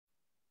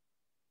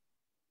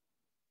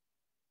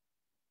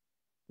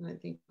I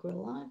don't think we're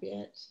live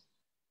yet.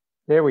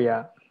 There we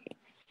are.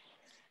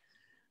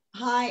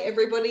 Hi,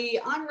 everybody.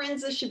 I'm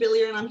Renza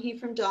and I'm here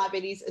from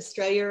Diabetes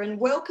Australia, and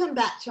welcome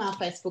back to our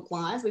Facebook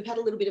Lives. We've had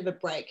a little bit of a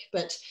break,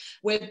 but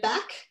we're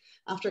back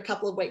after a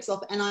couple of weeks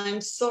off, and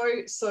I'm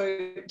so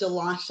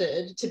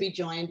delighted to be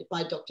joined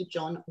by Dr.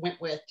 John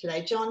Wentworth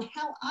today. John,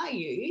 how are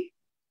you?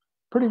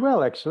 Pretty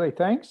well, actually.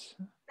 Thanks.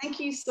 Thank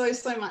you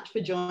so much for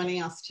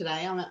joining us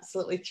today. I'm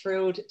absolutely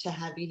thrilled to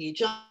have you here,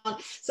 John.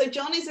 So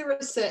John is a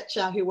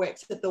researcher who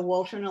works at the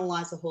Walter and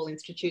Eliza Hall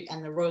Institute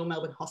and the Royal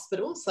Melbourne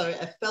Hospital, so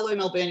a fellow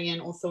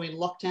Melburnian also in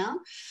lockdown.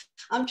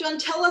 John,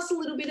 tell us a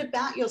little bit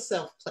about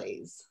yourself,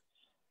 please.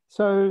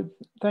 So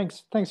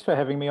thanks for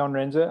having me on,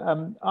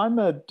 Renza. I'm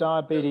a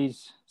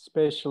diabetes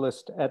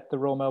specialist at the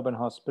Royal Melbourne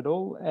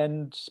Hospital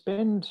and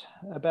spend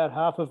about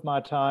half of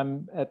my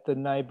time at the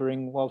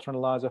neighbouring Walter and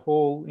Eliza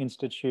Hall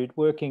Institute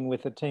working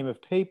with a team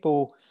of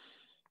people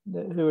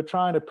who are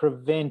trying to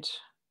prevent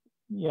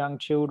young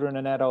children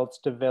and adults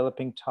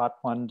developing type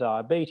 1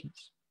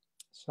 diabetes.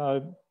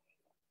 So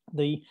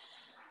the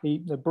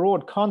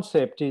broad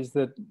concept is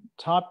that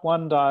type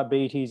 1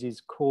 diabetes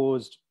is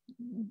caused,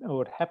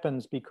 or it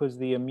happens because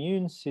the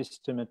immune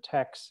system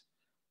attacks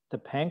the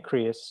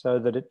pancreas so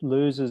that it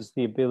loses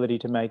the ability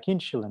to make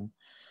insulin.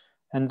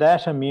 And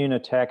that immune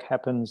attack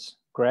happens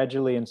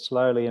gradually and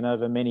slowly and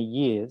over many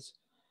years.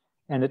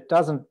 And it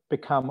doesn't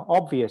become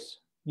obvious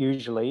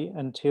usually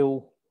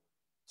until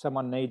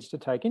someone needs to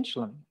take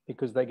insulin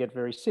because they get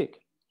very sick.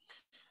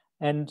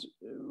 And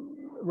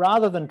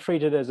rather than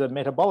treat it as a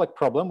metabolic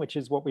problem, which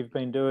is what we've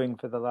been doing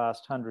for the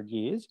last 100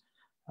 years,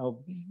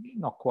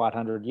 not quite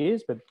 100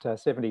 years, but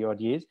 70 odd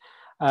years,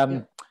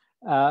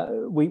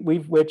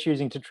 we're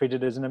choosing to treat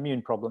it as an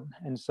immune problem.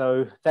 And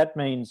so that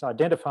means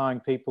identifying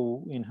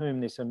people in whom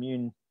this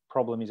immune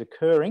problem is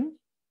occurring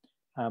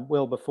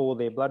well before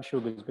their blood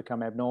sugars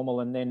become abnormal,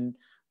 and then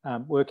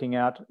working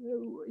out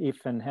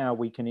if and how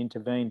we can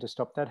intervene to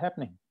stop that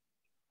happening.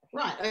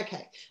 Right,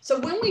 okay.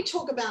 So when we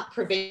talk about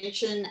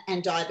prevention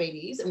and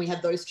diabetes, and we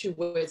have those two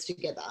words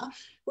together,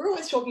 we're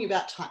always talking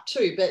about type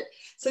 2. But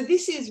so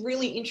this is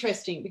really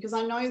interesting because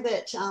I know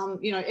that,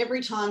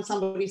 every time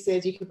somebody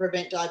says you can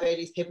prevent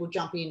diabetes, people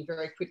jump in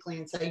very quickly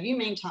and say, you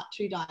mean type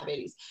 2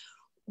 diabetes.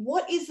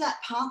 What is that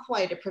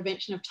pathway to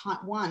prevention of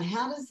type 1?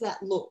 How does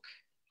that look?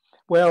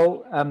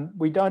 Well,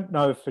 we don't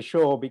know for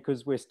sure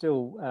because we're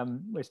still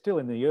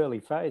in the early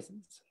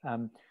phases.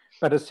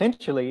 But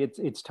essentially,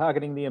 it's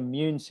targeting the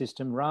immune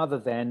system rather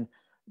than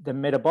the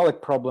metabolic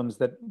problems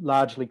that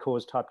largely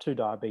cause type 2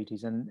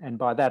 diabetes. And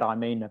by that, I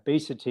mean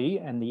obesity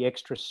and the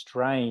extra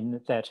strain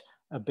that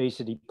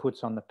obesity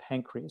puts on the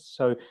pancreas.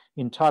 So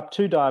in type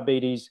 2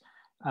 diabetes,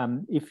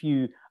 if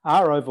you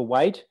are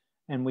overweight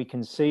and we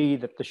can see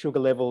that the sugar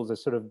levels are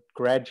sort of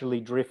gradually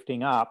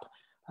drifting up,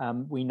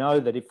 we know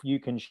that if you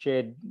can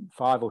shed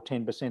 5 or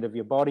 10% of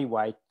your body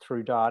weight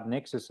through diet and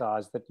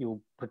exercise, that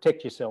you'll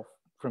protect yourself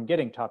from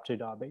getting type 2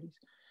 diabetes.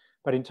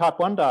 But in type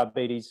 1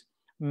 diabetes,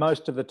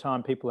 most of the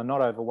time people are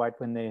not overweight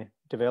when they're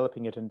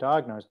developing it and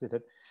diagnosed with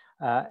it.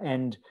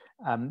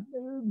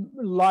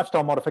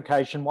 Lifestyle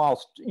modification,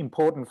 whilst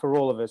important for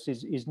all of us,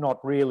 is not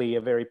really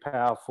a very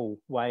powerful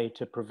way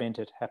to prevent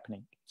it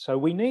happening. So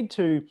we need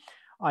to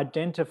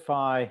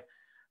identify,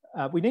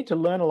 we need to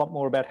learn a lot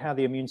more about how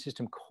the immune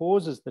system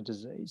causes the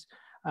disease.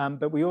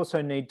 But we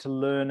also need to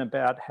learn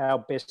about how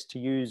best to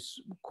use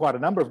quite a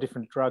number of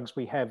different drugs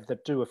we have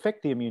that do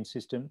affect the immune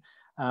system.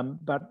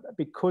 But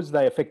because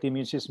they affect the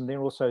immune system,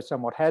 they're also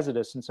somewhat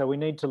hazardous. And so we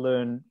need to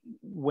learn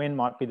when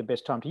might be the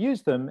best time to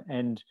use them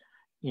and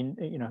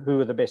who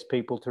are the best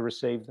people to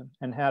receive them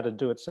and how to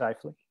do it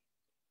safely.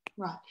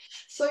 Right.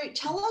 So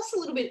tell us a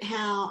little bit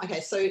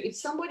so if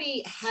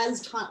somebody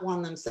has type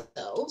 1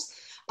 themselves,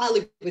 I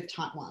live with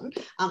type 1.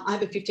 I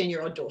have a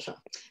 15-year-old daughter.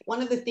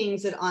 One of the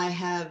things that I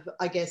have,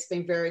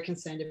 been very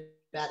concerned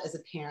about as a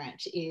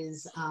parent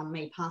is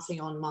me passing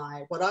on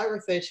what I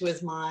refer to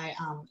as my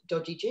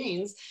dodgy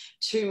genes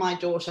to my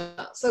daughter.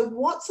 So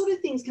what sort of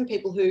things can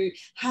people who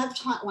have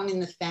type 1 in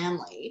the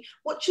family,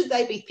 what should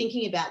they be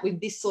thinking about with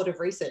this sort of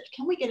research?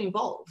 Can we get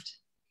involved?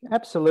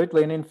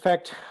 Absolutely. And in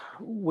fact,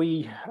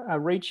 we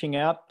are reaching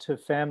out to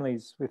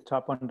families with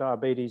type 1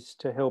 diabetes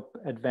to help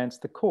advance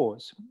the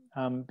cause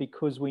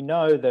because we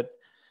know that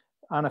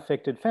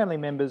unaffected family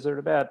members are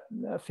about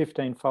a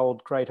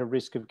 15-fold greater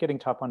risk of getting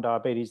type 1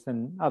 diabetes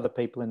than other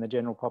people in the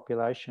general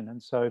population.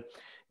 And so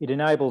it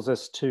enables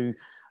us to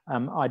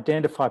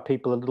identify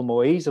people a little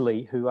more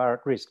easily who are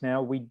at risk.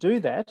 Now, we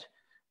do that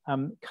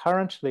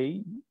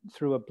currently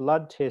through a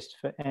blood test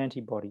for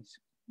antibodies.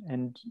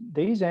 And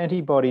these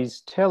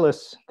antibodies tell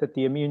us that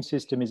the immune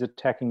system is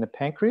attacking the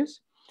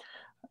pancreas.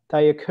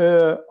 They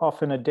occur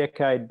often a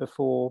decade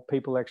before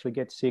people actually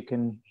get sick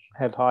and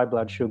have high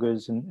blood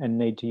sugars and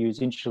need to use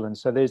insulin.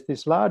 So there's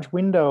this large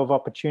window of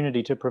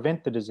opportunity to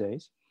prevent the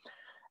disease.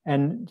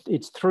 And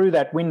it's through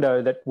that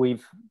window that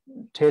we've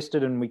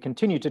tested and we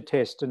continue to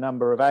test a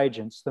number of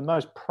agents, the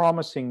most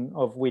promising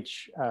of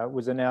which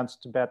was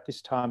announced about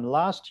this time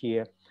last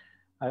year,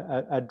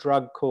 a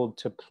drug called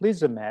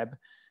teplizumab,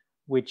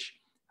 which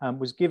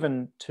was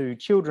given to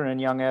children and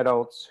young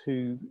adults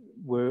who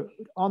were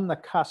on the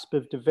cusp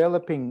of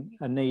developing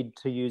a need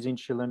to use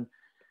insulin.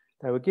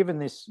 They were given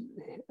this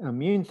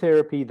immune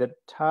therapy that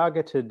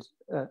targeted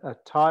a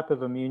type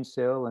of immune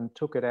cell and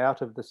took it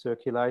out of the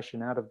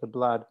circulation, out of the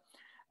blood,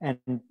 and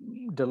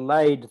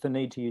delayed the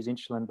need to use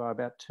insulin by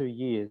about 2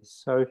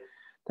 years. So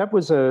that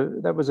was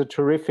a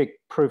terrific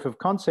proof of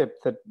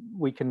concept that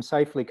we can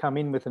safely come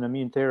in with an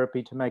immune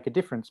therapy to make a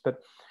difference. But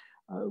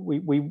we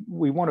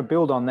want to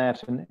build on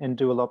that and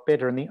do a lot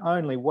better. And the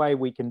only way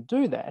we can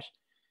do that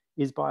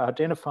is by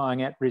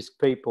identifying at-risk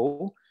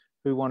people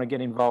who want to get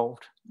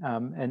involved.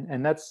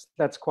 And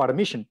that's quite a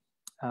mission.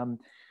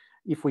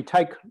 If we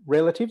take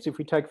relatives, if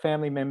we take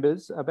family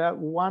members, about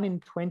 1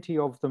 in 20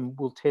 of them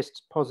will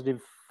test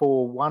positive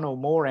for one or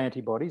more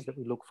antibodies that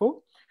we look for,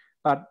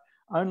 but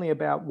only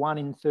about 1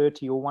 in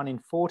 30 or 1 in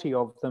 40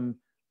 of them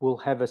will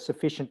have a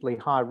sufficiently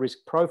high risk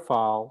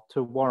profile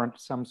to warrant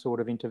some sort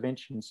of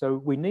intervention. So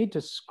we need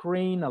to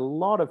screen a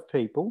lot of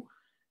people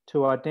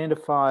to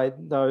identify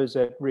those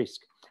at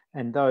risk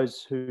and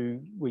those who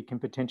we can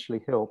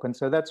potentially help. And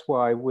so that's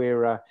why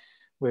we're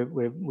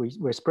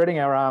spreading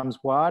our arms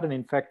wide. And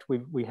in fact,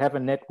 we have a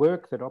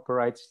network that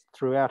operates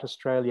throughout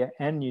Australia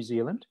and New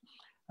Zealand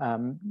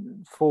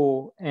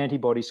for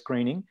antibody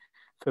screening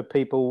for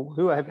people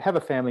who have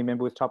a family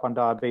member with type 1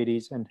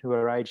 diabetes and who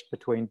are aged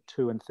between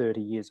 2 and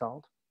 30 years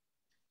old.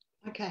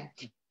 Okay.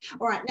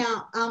 All right.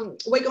 Now,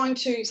 we're going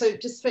to, so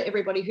just for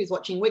everybody who's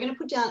watching, we're going to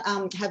put down,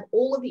 have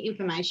all of the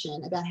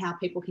information about how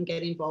people can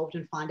get involved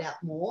and find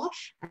out more,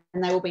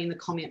 and they will be in the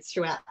comments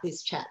throughout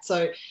this chat.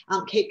 So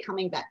keep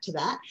coming back to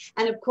that.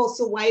 And of course,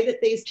 the way that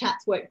these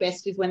chats work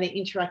best is when they're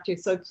interactive.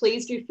 So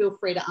please do feel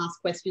free to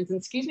ask questions. And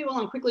excuse me while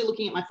I'm quickly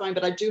looking at my phone,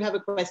 but I do have a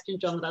question,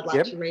 John, that I'd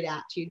like to read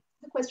out to you.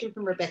 A question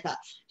from Rebecca.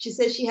 She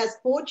says she has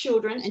 4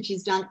 children and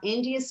she's done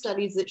NDS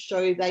studies that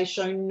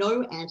show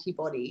no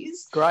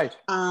antibodies. Great.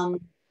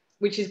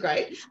 Which is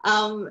great.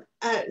 So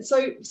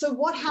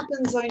what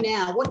happens though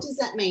now? What does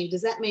that mean?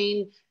 Does that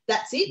mean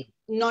that's it?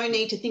 No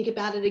need to think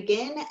about it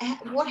again?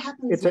 What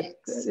happens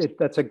next?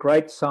 That's a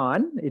great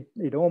sign.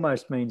 It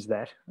almost means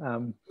that.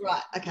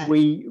 Right, okay.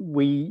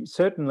 We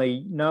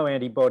certainly know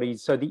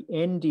antibodies. So the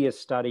NDS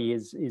study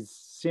is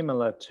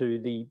similar to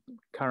the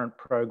current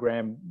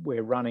program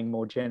we're running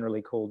more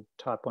generally called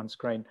Type 1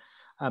 Screen.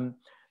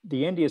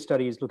 The NDS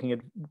study is looking at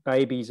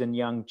babies and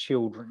young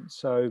children.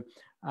 So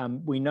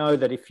we know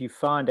that if you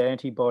find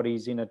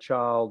antibodies in a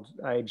child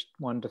aged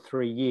 1 to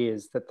 3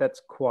 years,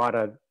 that's quite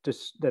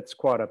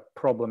a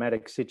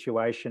problematic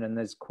situation, and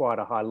there's quite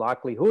a high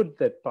likelihood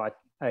that by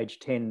age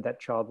 10 that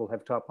child will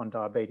have type 1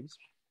 diabetes.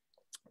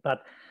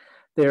 But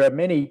there are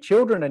many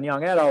children and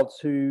young adults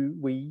who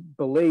we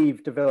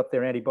believe develop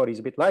their antibodies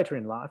a bit later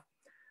in life,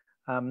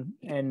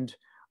 and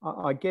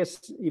I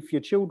guess if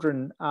your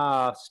children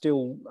are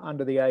still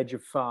under the age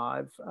of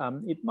 5,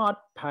 it might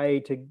pay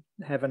to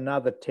have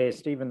another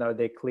test, even though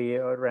they're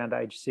clear around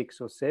age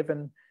 6 or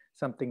 7,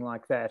 something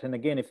like that. And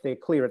again, if they're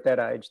clear at that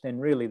age, then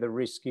really the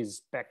risk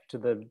is back to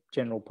the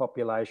general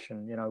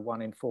population,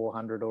 1 in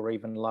 400 or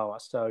even lower.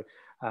 So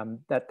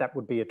that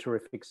would be a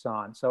terrific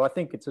sign. So I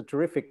think it's a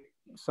terrific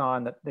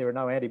sign that there are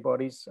no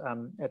antibodies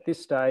at this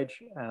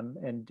stage.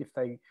 And if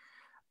they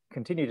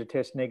continue to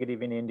test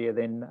negative in India,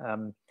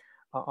 then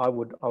I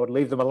would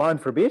leave them alone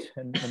for a bit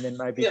and then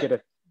maybe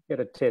get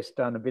a test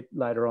done a bit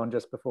later on,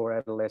 just before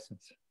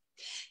adolescence.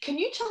 Can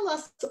you tell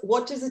us,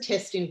 what does a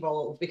test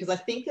involve? Because I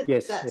think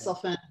that's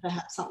often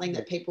perhaps something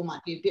that people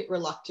might be a bit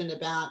reluctant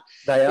about.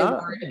 They're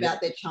worried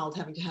about their child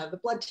having to have a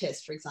blood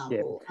test, for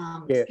example.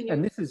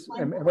 And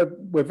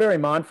we're very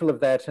mindful of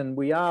that, and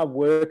we are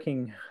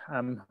working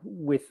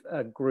with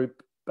a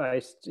group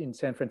based in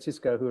San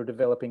Francisco who are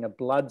developing a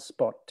blood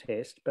spot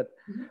test, but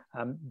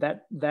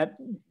that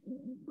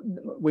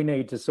we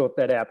need to sort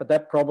that out, but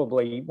that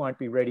probably won't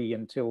be ready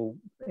until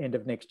end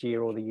of next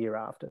year or the year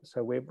after.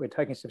 So we're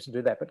taking steps to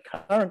do that. But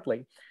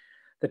currently,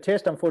 the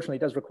test unfortunately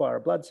does require a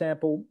blood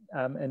sample,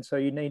 and so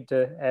you need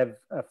to have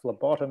a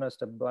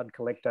phlebotomist, a blood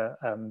collector,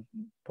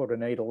 put a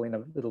needle in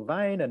a little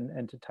vein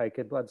and to take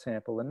a blood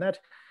sample, and that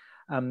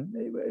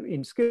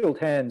in skilled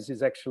hands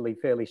is actually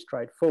fairly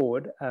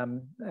straightforward,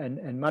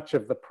 and much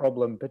of the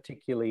problem,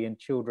 particularly in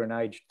children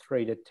aged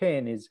 3 to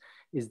 10, is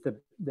the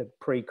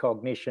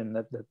precognition,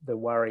 the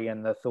worry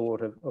and the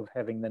thought of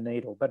having the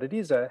needle. But it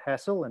is a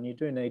hassle, and you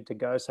do need to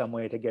go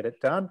somewhere to get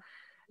it done,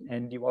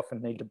 and you often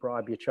need to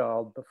bribe your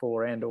child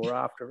before and or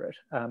after it.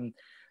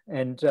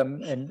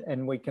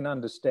 And we can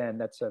understand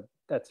that's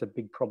a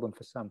big problem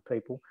for some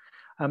people.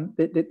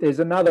 There's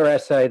another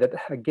assay that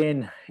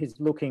again is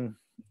looking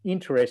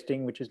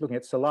interesting, which is looking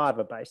at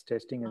saliva-based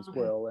testing as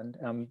well.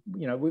 And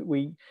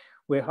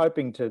we're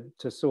hoping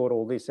to sort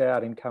all this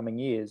out in coming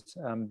years,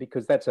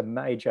 because that's a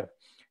major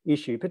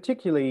issue,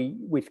 particularly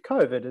with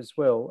COVID as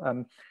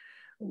well.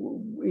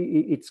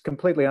 It's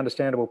completely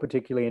understandable,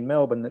 particularly in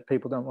Melbourne, that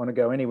people don't want to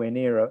go anywhere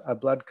near a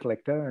blood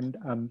collector.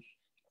 And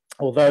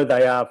although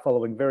they are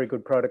following very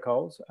good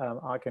protocols,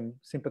 I can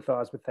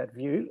sympathise with that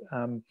view.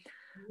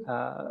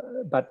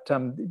 But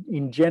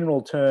in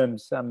general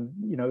terms,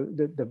 you know,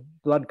 the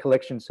blood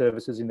collection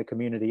services in the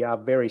community are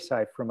very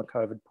safe from a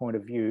COVID point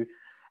of view.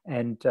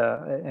 And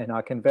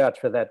I can vouch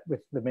for that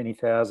with the many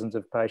thousands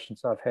of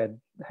patients I've had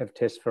have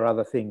tests for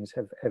other things,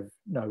 have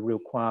no real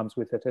qualms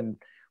with it. And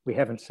we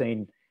haven't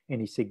seen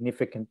any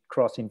significant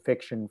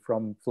cross-infection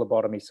from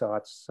phlebotomy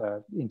sites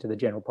into the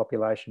general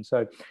population.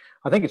 So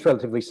I think it's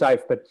relatively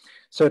safe, but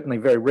certainly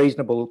very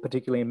reasonable,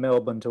 particularly in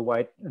Melbourne, to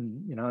wait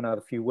and, you know,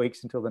 another few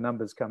weeks until the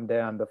numbers come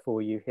down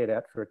before you head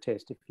out for a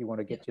test if you want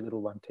to get your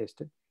little one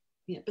tested.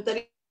 Yeah, but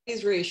that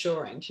is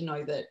reassuring to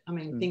know that, I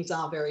mean, things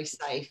are very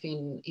safe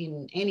in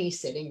any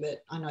setting.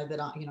 That I know that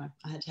I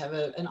had to have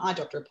an eye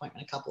doctor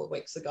appointment a couple of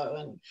weeks ago,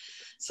 and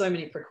so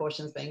many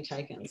precautions being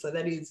taken. So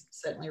that is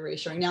certainly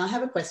reassuring. Now I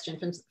have a question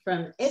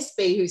from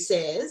SB who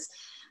says,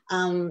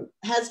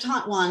 has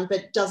type 1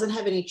 but doesn't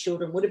have any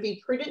children. Would it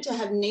be prudent to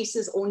have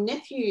nieces or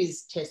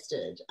nephews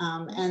tested,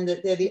 and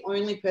that they're the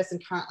only person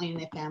currently in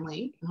their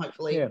family, and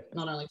hopefully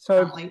not only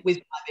currently, with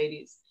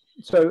diabetes?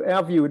 So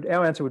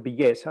our answer would be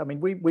yes. I mean,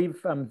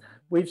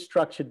 we've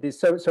structured this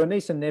so a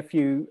niece and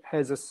nephew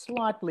has a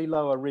slightly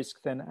lower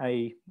risk than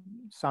a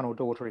son or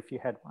daughter if you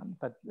had one,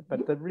 but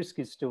the risk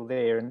is still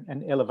there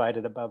and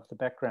elevated above the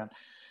background.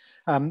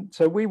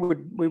 So we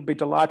would be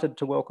delighted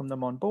to welcome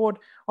them on board.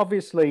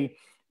 Obviously,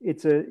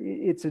 it's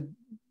a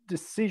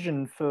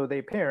decision for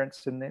their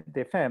parents and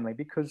their family,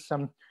 because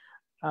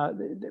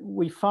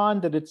we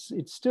find that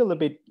it's still a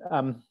bit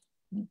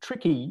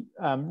tricky,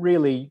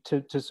 really,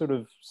 to sort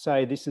of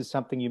say this is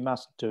something you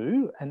must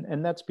do,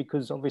 and that's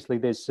because obviously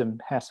there's some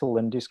hassle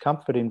and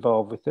discomfort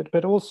involved with it,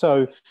 but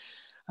also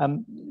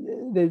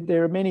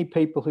there are many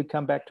people who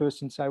come back to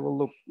us and say, well,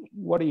 look,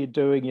 what are you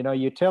doing? You know,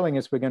 you're telling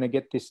us we're going to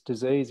get this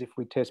disease if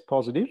we test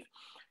positive,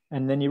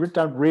 and then you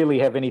don't really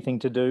have anything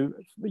to do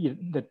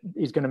that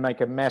is going to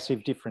make a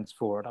massive difference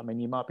for it. I mean,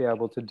 you might be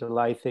able to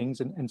delay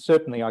things, and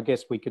certainly I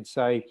guess we could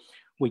say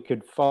we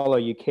could follow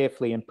you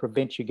carefully and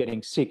prevent you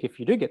getting sick if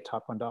you do get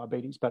type 1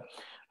 diabetes. But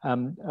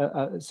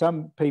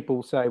some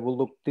people say, well,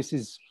 look,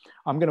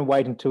 I'm going to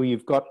wait until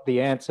you've got the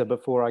answer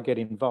before I get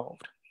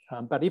involved.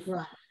 But if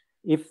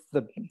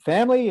the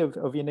family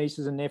of your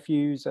nieces and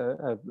nephews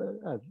are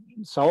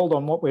sold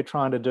on what we're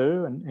trying to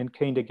do and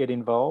keen to get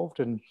involved,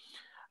 and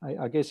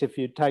I guess if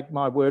you take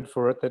my word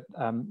for it, that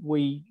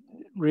we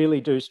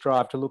really do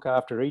strive to look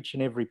after each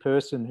and every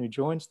person who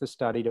joins the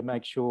study to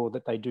make sure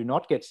that they do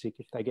not get sick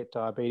if they get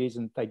diabetes,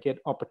 and they get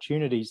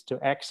opportunities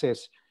to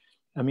access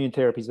immune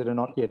therapies that are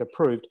not yet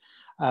approved,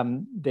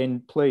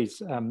 then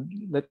please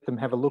let them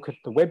have a look at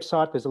the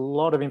website. There's a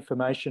lot of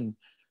information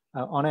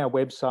on our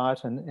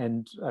website,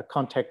 and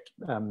contact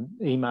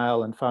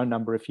email and phone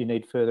number if you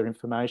need further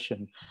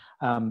information.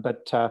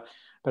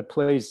 But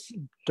please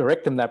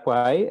direct them that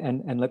way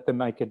and let them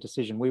make a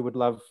decision. We would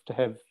love to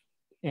have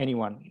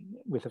anyone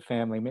with a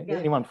family,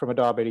 anyone from a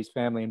diabetes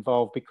family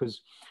involved,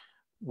 because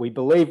we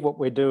believe what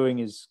we're doing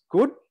is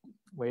good.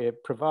 We're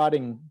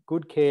providing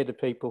good care to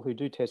people who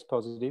do test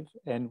positive,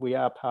 and we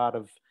are part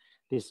of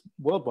this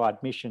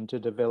worldwide mission to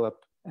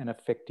develop an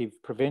effective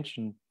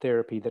prevention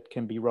therapy that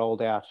can be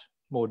rolled out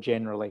more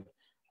generally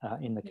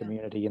in the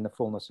community in the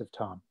fullness of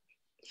time.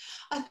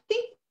 I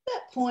think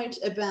that point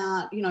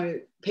about, you know,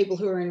 people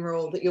who are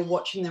enrolled, that you're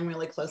watching them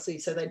really closely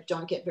so they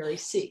don't get very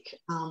sick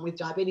with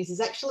diabetes, is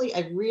actually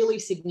a really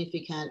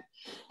significant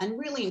and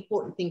really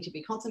important thing to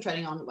be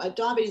concentrating on.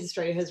 Diabetes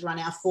Australia has run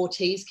our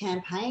 4Ts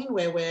campaign,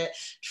 where we're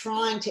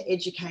trying to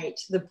educate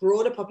the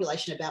broader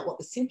population about what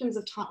the symptoms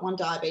of type 1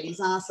 diabetes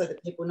are, so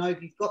that people know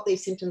if you've got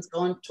these symptoms,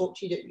 go and talk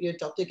to your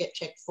doctor, get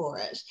checked for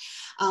it.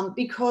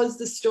 Because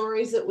the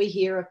stories that we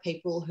hear of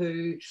people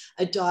who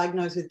are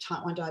diagnosed with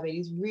type 1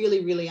 diabetes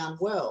really, really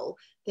unwell,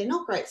 they're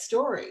not great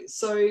stories.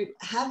 So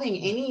having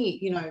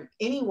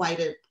any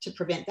way to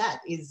prevent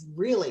that is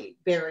really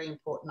very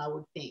important, I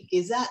would think.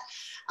 Is that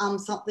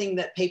something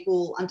that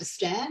people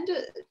understand,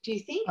 do you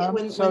think,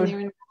 when they're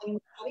enrolling in the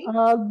study?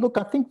 Look,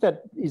 I think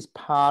that is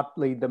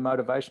partly the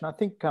motivation. I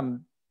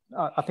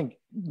think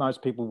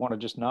most people want to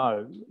just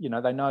know, you know,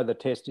 they know the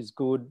test is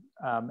good,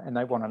 and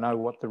they want to know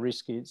what the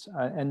risk is.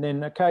 And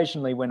then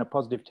occasionally when a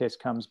positive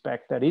test comes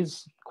back, that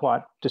is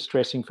quite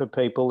distressing for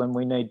people, and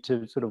we need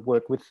to sort of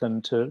work with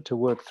them to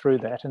work through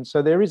that. And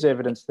so there is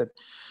evidence that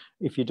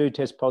if you do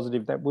test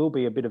positive, that will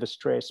be a bit of a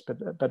stress,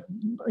 but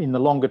in the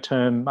longer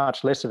term,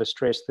 much less of a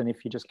stress than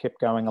if you just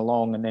kept going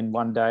along and then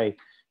one day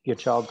your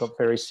child got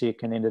very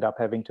sick and ended up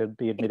having to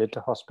be admitted to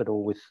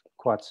hospital with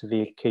quite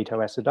severe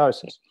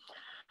ketoacidosis.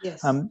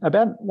 Yes.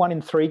 About 1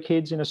 in 3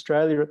 kids in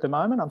Australia at the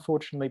moment,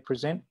 unfortunately,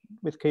 present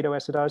with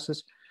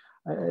ketoacidosis.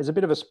 As a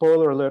bit of a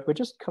spoiler alert, we're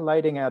just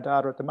collating our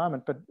data at the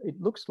moment, but it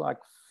looks like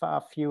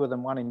far fewer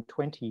than 1 in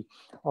 20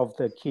 of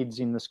the kids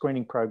in the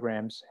screening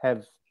programs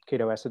have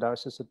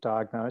ketoacidosis at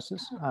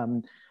diagnosis,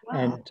 and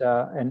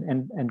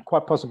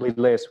quite possibly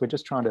less. We're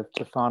just trying to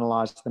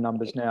finalise the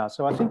numbers now.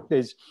 So I think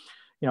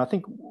I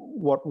think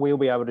what we'll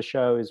be able to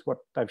show is what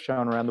they've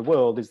shown around the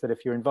world, is that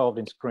if you're involved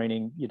in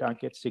screening, you don't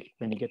get sick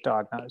when you get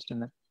diagnosed,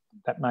 and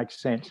that makes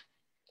sense.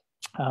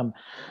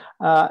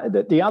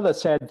 The other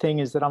sad thing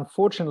is that,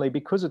 unfortunately,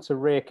 because it's a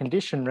rare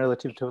condition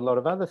relative to a lot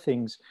of other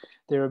things,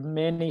 there are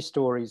many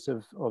stories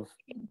of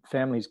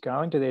families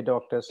going to their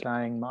doctor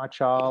saying, my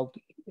child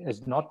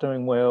is not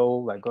doing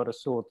well, they've got a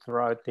sore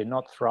throat, they're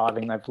not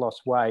thriving, they've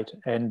lost weight,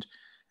 and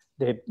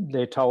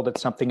they're told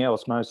it's something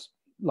else, most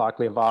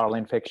likely a viral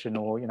infection,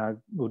 or,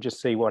 we'll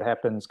just see what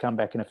happens, come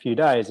back in a few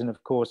days. And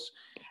of course,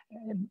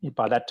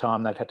 by that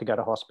time, they've had to go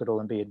to hospital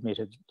and be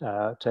admitted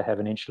to have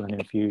an insulin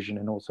infusion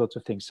and all sorts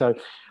of things. So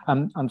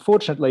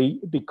unfortunately,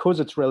 because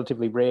it's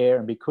relatively rare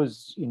and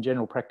because in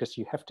general practice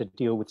you have to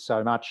deal with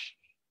so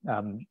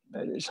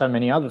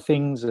many other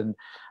things, and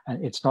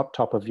it's not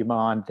top of your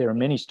mind, there are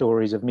many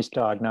stories of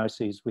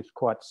misdiagnoses with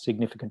quite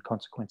significant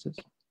consequences.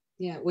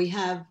 Yeah, we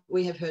have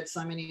heard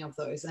so many of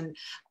those. And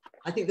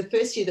I think the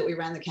first year that we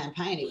ran the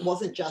campaign, it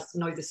wasn't just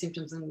know the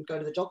symptoms and go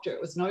to the doctor.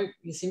 It was know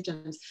your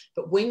symptoms,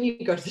 but when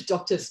you go to the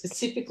doctor,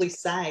 specifically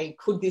say,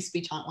 could this be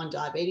type 1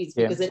 diabetes?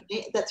 Because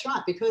that's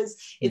right, because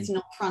it's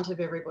not front of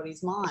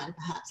everybody's mind.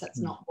 Perhaps that's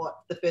not what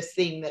the first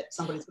thing that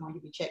somebody's going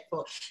to be checked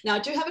for. Now, I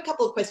do have a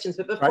couple of questions,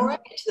 but before I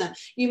get to them,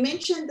 you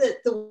mentioned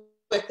that the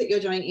work that you're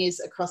doing is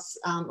across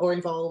or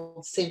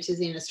involves centres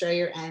in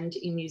Australia and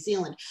in New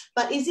Zealand.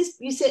 But is this,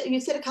 you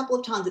said a couple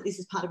of times that this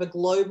is part of a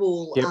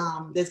global,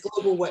 there's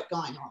global work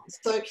going on.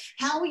 So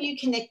how are you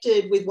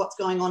connected with what's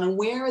going on, and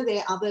where is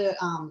there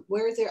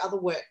other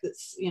work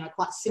that's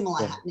quite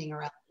similar happening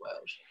around the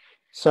world?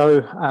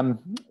 So,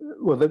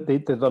 well,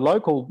 the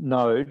local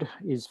node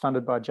is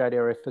funded by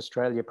JDRF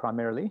Australia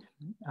primarily,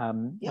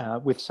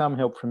 with some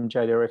help from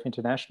JDRF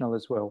International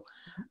as well.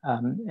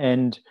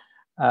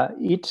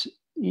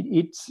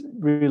 It's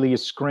really a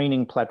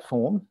screening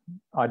platform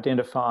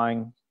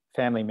identifying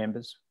family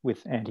members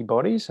with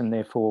antibodies and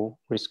therefore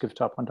risk of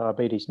type 1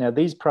 diabetes. Now,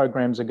 these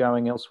programs are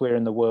going elsewhere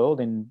in the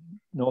world, in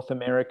North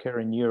America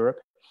and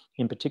Europe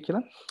in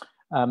particular,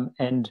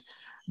 and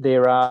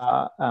there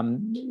are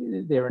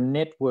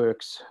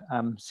networks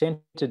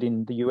centred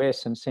in the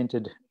US and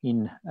centred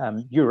in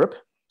Europe,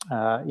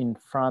 in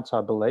France,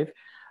 I believe,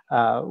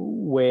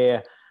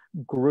 where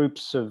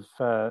groups of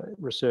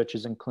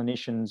researchers and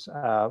clinicians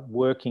are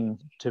working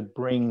to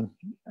bring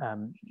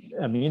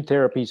immune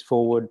therapies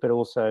forward, but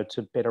also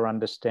to better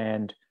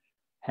understand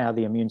how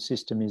the immune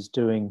system is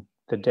doing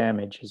the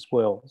damage as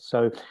well.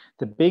 So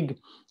the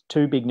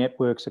two big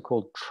networks are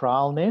called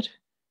TrialNet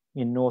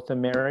in North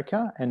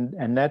America,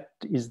 and that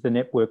is the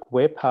network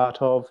we're part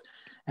of,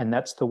 and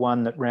that's the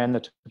one that ran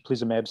the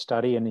teplizumab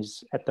study and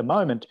is at the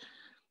moment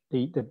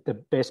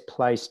the best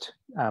placed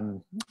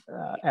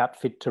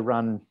outfit to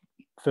run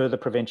further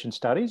prevention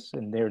studies,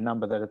 and there are a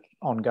number that are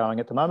ongoing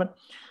at the moment.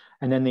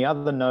 And then the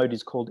other node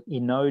is called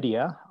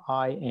Innodia,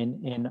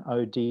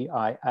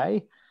 INNODIA,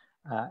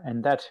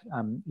 and that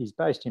is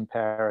based in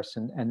Paris,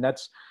 and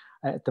that's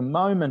at the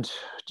moment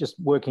just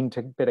working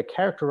to better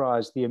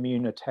characterise the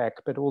immune attack,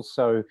 but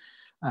also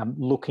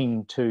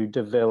looking to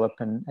develop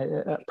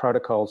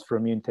protocols for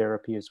immune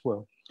therapy as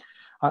well.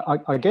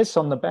 I guess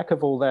on the back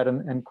of all that,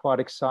 and quite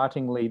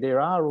excitingly, there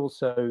are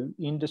also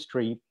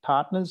industry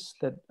partners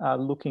that are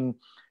looking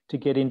to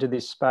get into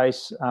this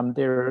space.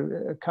 There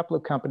are a couple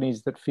of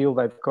companies that feel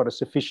they've got a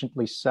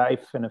sufficiently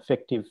safe and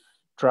effective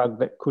drug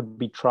that could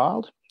be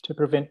trialled to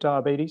prevent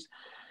diabetes.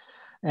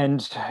 And,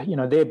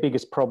 their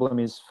biggest problem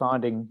is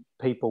finding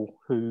people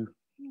who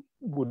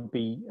would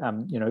be,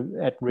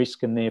 at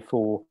risk and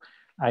therefore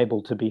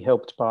able to be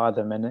helped by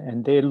them.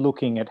 And they're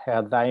looking at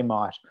how they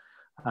might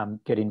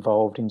get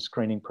involved in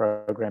screening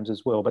programs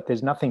as well. But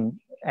there's nothing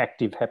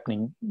active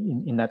happening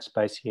in that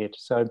space yet.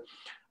 So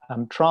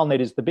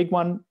TrialNet is the big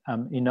one,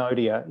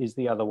 Innodia is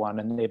the other one,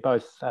 and they're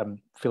both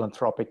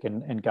philanthropic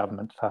and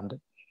government funded.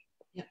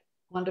 Yeah,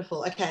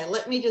 wonderful. Okay,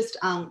 let me just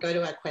go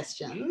to our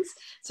questions.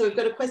 So we've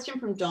got a question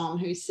from Don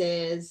who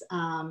says,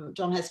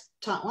 John has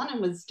type 1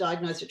 and was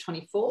diagnosed at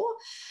 24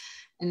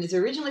 and is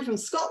originally from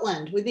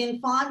Scotland. Within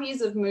 5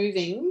 years of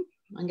moving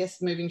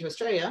to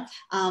Australia,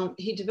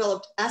 he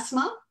developed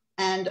asthma,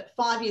 and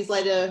 5 years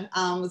later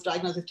was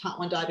diagnosed with type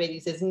 1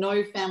 diabetes. There's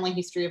no family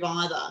history of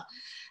either.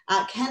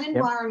 Can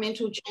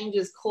environmental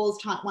changes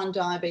cause type 1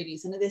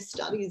 diabetes? And are there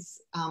studies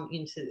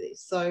into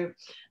this? So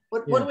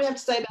what do we have to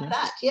say about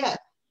that? Yeah.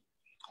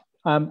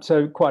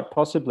 So quite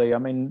possibly. I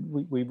mean,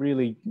 we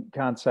really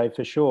can't say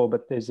for sure,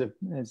 but there's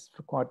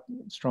quite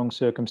strong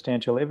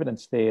circumstantial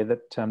evidence there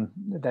that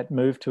that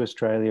move to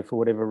Australia for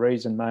whatever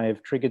reason may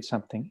have triggered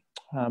something.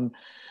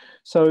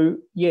 So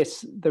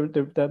yes,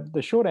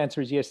 the short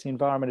answer is yes, the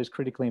environment is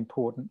critically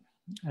important.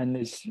 And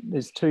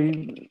there's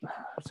two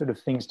sort of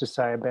things to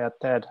say about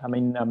that. I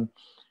mean,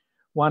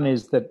 one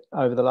is that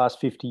over the last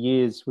 50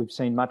 years, we've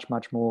seen much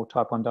more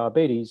type 1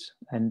 diabetes,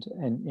 and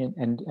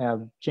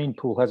our gene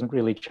pool hasn't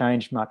really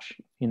changed much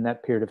in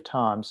that period of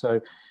time.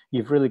 So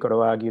you've really got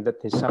to argue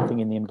that there's something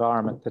in the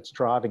environment that's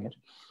driving it.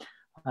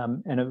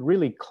 And a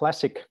really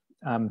classic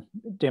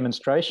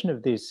demonstration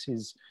of this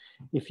is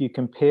if you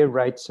compare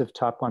rates of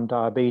type 1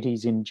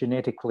 diabetes in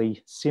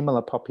genetically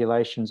similar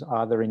populations,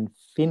 either in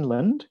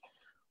Finland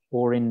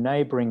or in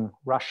neighbouring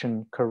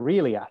Russian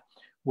Karelia,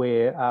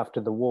 where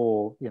after the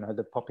war,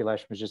 the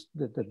population was just,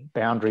 the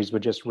boundaries were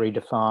just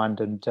redefined,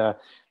 and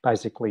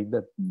basically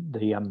the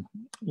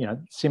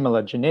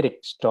similar genetic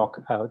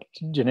stock,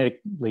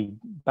 genetically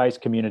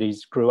based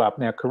communities grew up.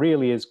 Now,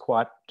 Karelia is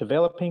quite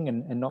developing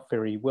and not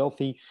very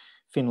wealthy.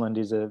 Finland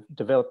is a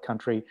developed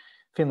country.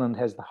 Finland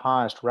has the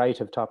highest rate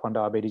of type 1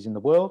 diabetes in the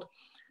world.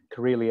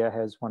 Karelia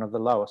has one of the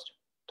lowest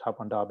type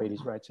 1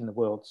 diabetes rates in the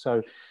world.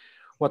 So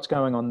what's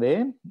going on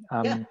there?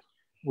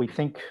 We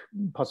think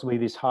possibly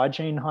this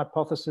hygiene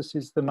hypothesis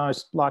is the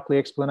most likely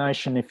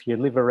explanation. If you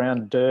live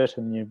around dirt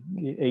and you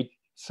eat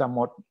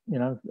somewhat,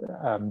 you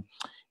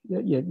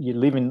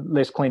live in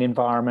less clean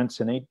environments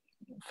and eat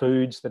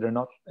foods that are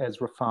not as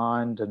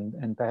refined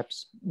and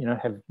perhaps,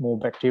 have more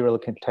bacterial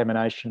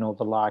contamination or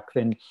the like,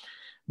 then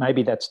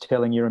maybe that's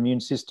telling your immune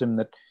system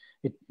that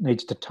it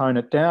needs to tone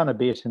it down a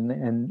bit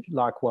and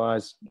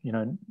likewise,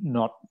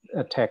 not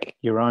attack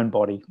your own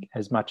body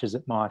as much as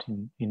it might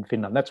in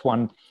Finland. That's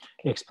one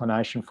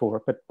explanation for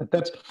it. But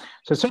that's,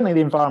 so certainly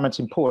the environment's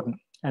important.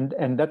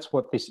 And that's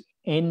what this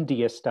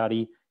ENDIA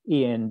study,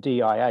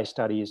 ENDIA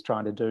study, is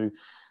trying to do.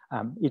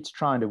 It's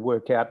trying to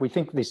work out, we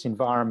think this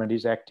environment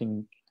is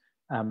acting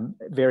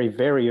very,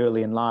 very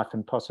early in life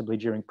and possibly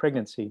during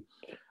pregnancy.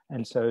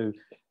 And so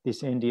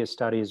this ENDIA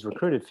study has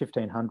recruited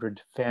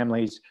 1,500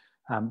 families.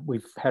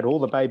 We've had all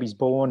the babies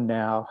born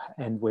now,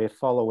 and we're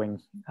following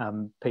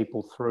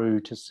people through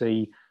to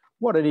see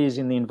what it is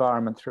in the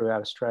environment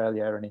throughout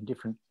Australia and in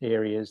different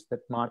areas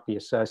that might be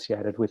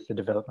associated with the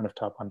development of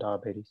type 1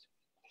 diabetes.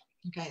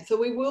 Okay, so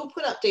we will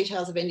put up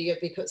details of India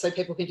so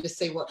people can just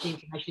see what the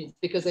information is,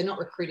 because they're not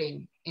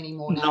recruiting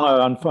anymore now.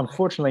 No,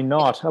 unfortunately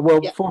not.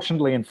 Well,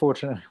 fortunately,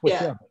 unfortunately,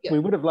 we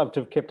would have loved to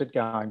have kept it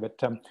going, but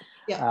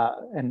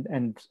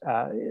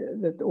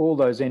all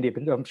those India,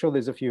 I'm sure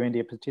there's a few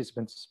India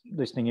participants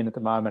listening in at the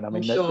moment. I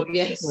mean,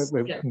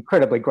 we're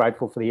incredibly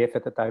grateful for the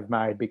effort that they've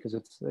made, because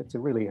it's a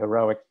really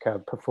heroic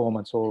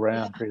performance all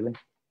around, really.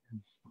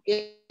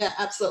 Yeah,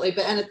 absolutely.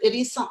 But it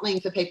is something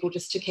for people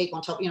just to keep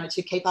on top,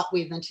 to keep up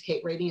with and to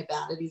keep reading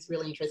about. It is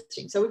really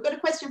interesting. So we've got a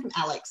question from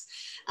Alex.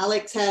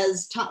 Alex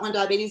has type 1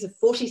 diabetes of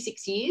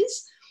 46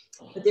 years,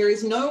 but there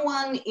is no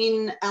one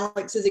in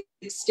Alex's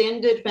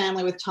extended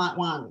family with type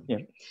 1. Yeah.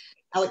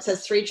 Alex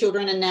has 3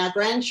 children and now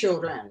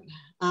grandchildren.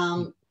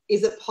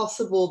 Is it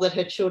possible that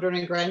her children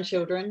and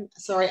grandchildren,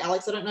 sorry,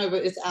 Alex, I don't know,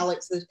 but it's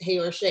Alex, he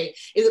or she.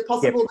 Is it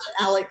possible that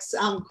Alex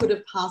could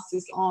have passed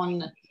this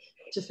on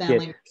to family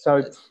members?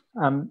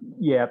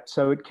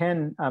 So it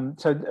can.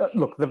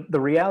 Look, the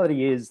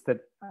reality is that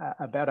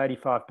about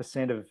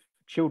 85% of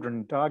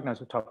children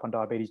diagnosed with type 1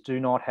 diabetes do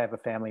not have a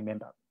family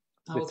member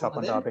with type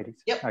 1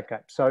 diabetes. Yep. Okay.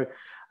 So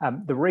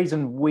the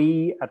reason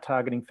we are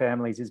targeting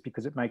families is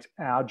because it makes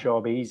our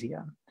job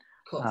easier.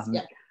 Of course.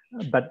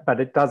 But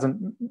it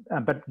doesn't.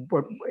 But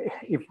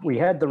if we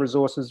had the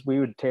resources, we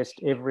would test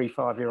every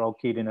 5-year-old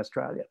kid in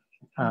Australia.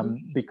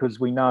 Because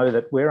we know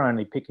that we're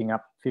only picking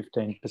up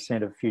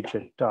 15% of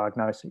future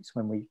diagnoses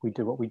when we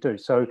do what we do.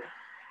 So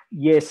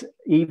yes,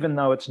 even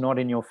though it's not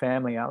in your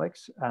family,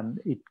 Alex,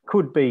 it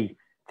could be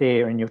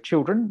there in your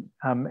children.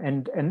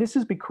 And this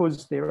is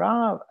because there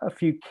are a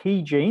few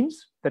key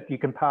genes that you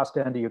can pass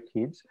down to your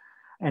kids.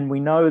 And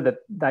we know that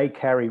they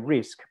carry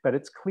risk, but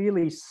it's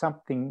clearly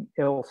something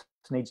else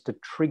needs to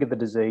trigger the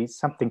disease,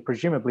 something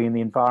presumably in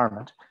the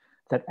environment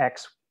that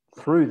acts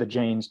through the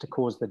genes to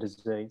cause the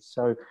disease.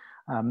 So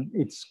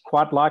it's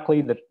quite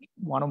likely that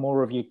one or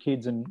more of your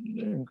kids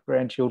and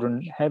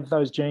grandchildren have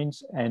those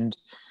genes, and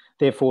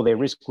therefore their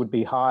risk would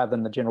be higher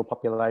than the general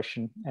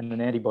population, and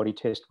an antibody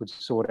test would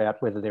sort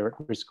out whether they're at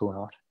risk or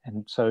not.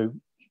 And so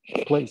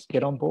please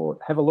get on board,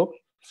 have a look,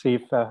 see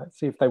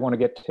if they want to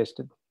get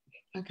tested.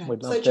 Okay,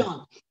 so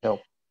John,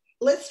 help.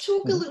 Let's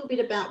talk a little bit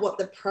about what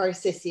the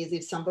process is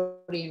if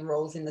somebody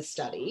enrolls in the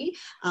study.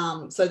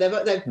 So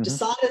they've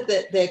decided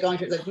that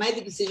they've made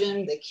the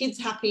decision, their kid's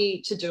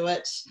happy to do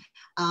it,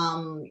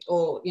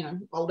 or,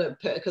 older,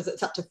 because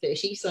it's up to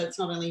 30, so it's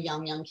not only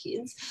young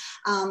kids.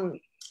 Can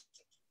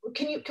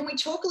we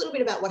talk a little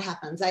bit about what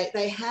happens?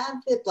 They have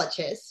their blood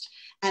test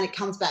and it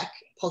comes back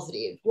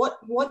positive.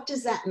 What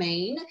does that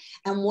mean?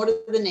 And what are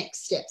the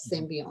next steps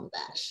then beyond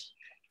that?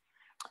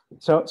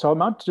 So I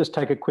might just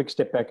take a quick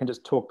step back and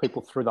just talk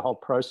people through the whole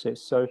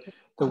process. So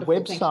the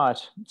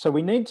website, so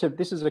we need to,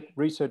 this is a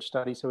research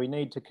study, so we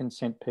need to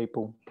consent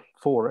people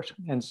for it.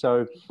 And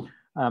so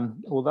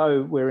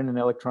although we're in an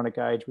electronic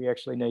age, we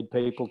actually need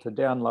people to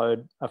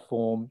download a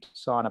form,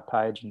 sign a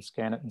page and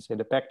scan it and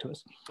send it back to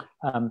us.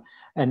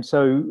 And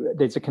so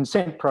there's a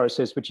consent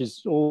process, which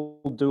is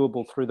all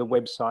doable through the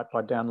website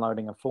by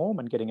downloading a form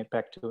and getting it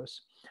back to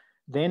us.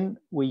 Then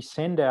we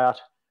send out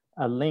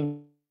a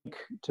link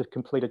to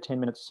complete a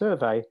 10-minute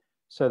survey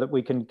so that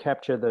we can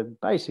capture the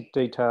basic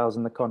details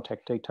and the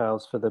contact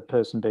details for the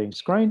person being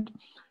screened.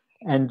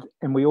 And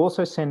we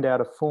also send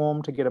out a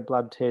form to get a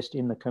blood test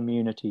in the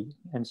community.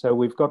 And so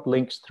we've got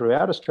links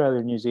throughout Australia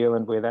and New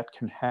Zealand where that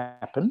can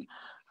happen.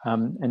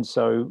 And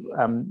so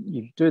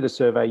you do the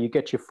survey, you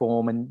get your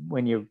form, and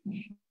when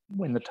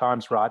the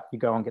time's right, you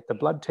go and get the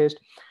blood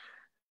test.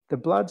 The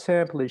blood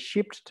sample is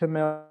shipped to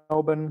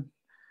Melbourne.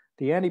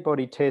 the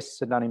antibody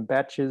tests are done in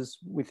batches.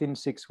 Within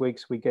 6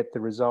 weeks, we get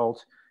the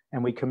result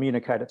and we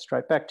communicate it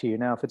straight back to you.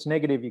 Now, if it's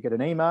negative, you get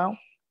an email.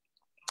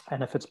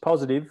 And if it's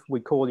positive,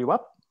 we call you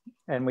up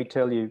and we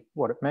tell you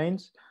what it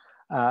means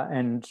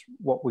and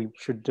what we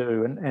should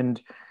do. And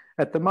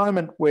at the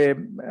moment, we're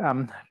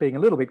being a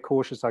little bit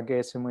cautious, I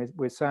guess, and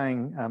we're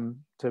saying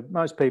to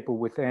most people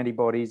with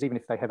antibodies, even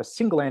if they have a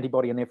single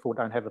antibody and therefore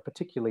don't have a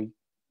particularly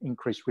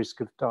increased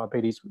risk of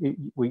diabetes,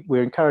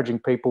 we're encouraging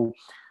people,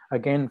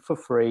 again, for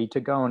free,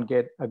 to go and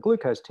get a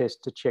glucose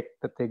test to check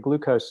that their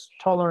glucose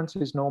tolerance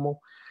is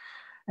normal.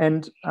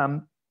 And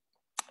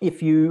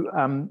if you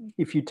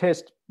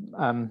test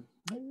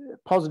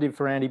positive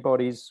for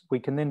antibodies, we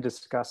can then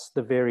discuss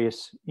the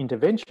various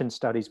intervention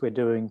studies we're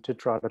doing to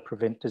try to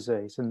prevent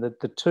disease. And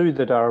the two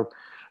that are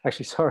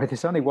actually, sorry,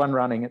 there's only one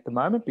running at the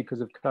moment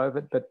because of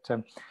COVID, but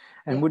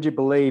and would you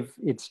believe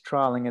it's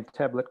trialling a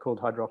tablet called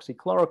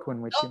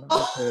hydroxychloroquine, which you might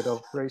have heard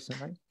of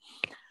recently.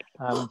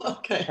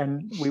 Okay.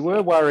 And we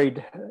were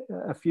worried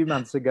a few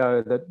months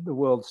ago that the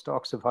world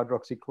stocks of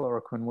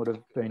hydroxychloroquine would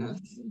have been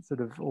sort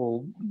of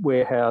all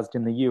warehoused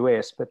in the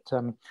US, but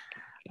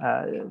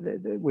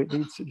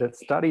the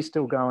study's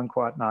still going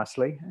quite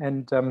nicely.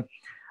 And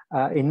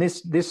in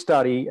this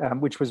study,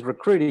 which was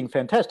recruiting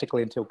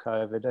fantastically until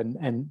COVID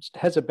and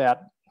has about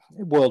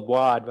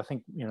worldwide, I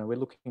think, we're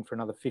looking for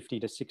another 50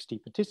 to 60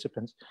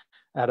 participants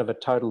out of a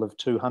total of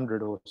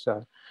 200 or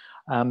so.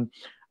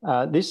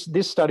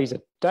 This study's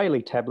a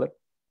daily tablet,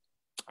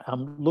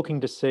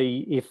 looking to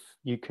see if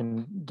you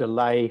can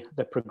delay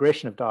the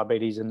progression of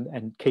diabetes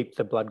and keep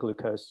the blood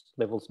glucose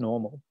levels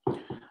normal.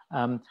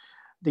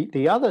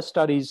 The other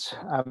studies,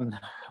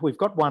 we've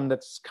got one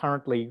that's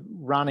currently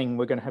running.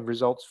 We're going to have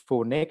results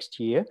for next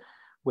year,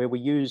 where we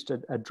used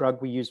a drug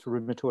we use for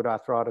rheumatoid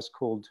arthritis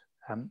called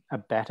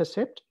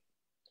abatacept.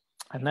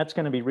 And that's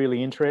going to be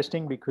really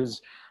interesting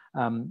because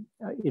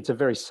it's a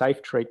very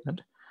safe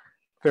treatment,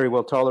 very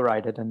well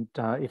tolerated. And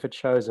if it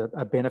shows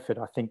a benefit,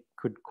 I think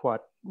could quite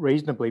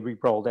reasonably be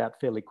rolled out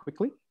fairly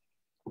quickly.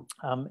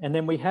 And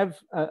then we have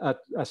a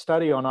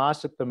study on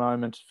ice at the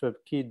moment for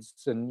kids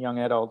and young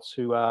adults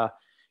who are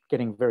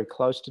getting very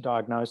close to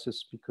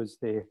diagnosis because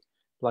their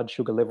blood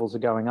sugar levels are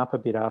going up a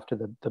bit after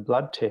the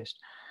blood test.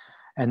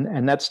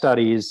 And that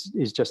study is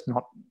just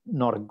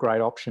not a great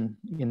option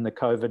in the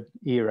COVID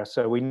era.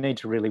 So we need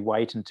to really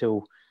wait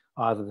until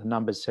either the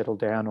numbers settle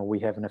down or we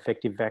have an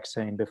effective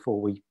vaccine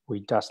before we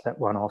dust that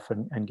one off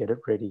and get it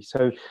ready.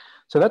 So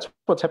that's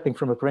what's happening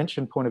from a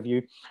prevention point of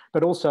view.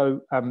 But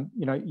also,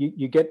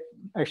 you get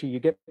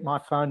my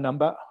phone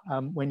number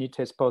when you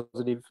test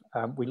positive.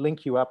 We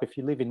link you up. If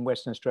you live in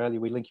Western Australia,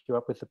 we link you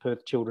up with the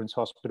Perth Children's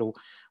Hospital.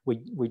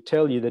 We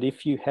tell you that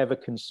if you have a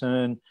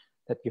concern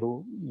that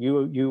you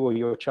or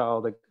your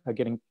child are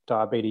getting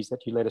diabetes,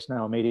 that you let us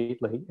know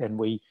immediately, and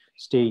we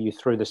steer you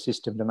through the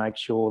system to make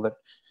sure that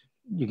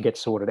you can get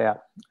sorted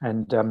out.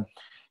 And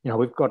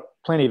we've got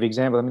plenty of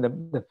examples. I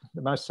mean,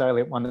 the most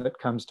salient one that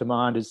comes to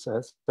mind is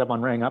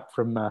someone rang up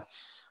from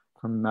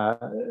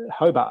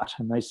Hobart,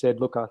 and they said,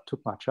 "Look, I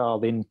took my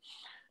child in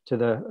to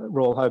the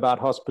Royal Hobart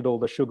Hospital.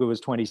 The sugar was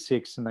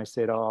 26, and they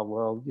said, 'Oh,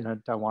 well,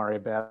 don't worry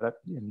about it,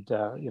 and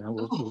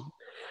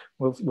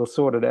we'll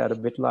sort it out a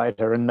bit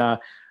later.'" And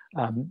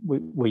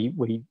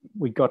we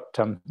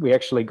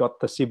actually got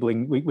the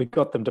sibling. We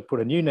got them to put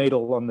a new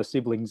needle on the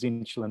sibling's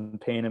insulin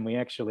pen, and we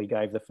actually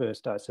gave the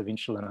first dose of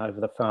insulin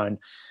over the phone,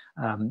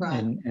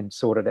 and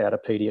sorted out a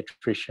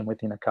paediatrician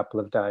within a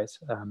couple of days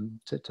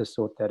to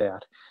sort that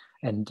out.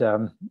 And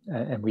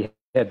we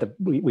had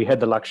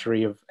the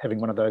luxury of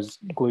having one of those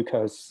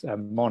glucose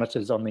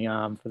monitors on the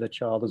arm for the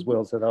child as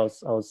well. So I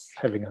was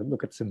having a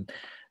look at some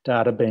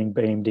data being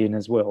beamed in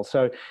as well.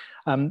 So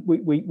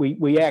we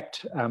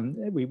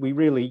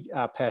really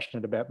are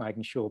passionate about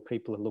making sure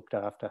people are looked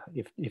after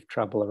if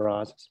trouble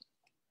arises.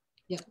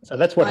 Yeah. So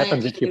that's what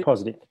happens if you're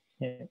positive.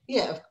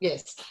 Yeah,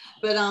 yes.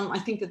 But I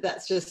think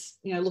that's just,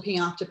 looking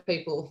after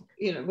people,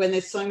 when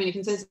there's so many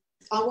concerns.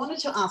 I wanted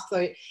to ask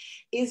though,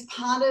 is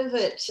part of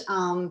it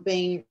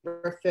being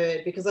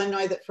referred, because I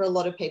know that for a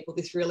lot of people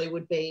this really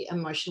would be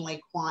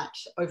emotionally quite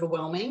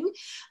overwhelming.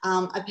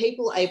 Are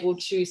people able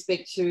to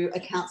speak to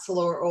a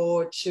counsellor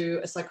or to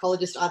a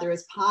psychologist either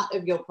as part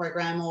of your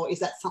program, or is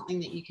that something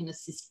that you can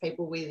assist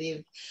people with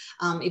if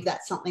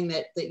that's something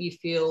that you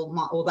feel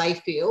they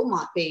feel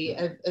might be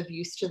of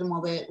use to them while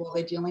they're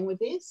dealing with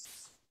this?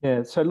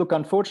 Yeah, so look,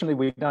 unfortunately,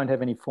 we don't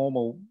have any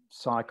formal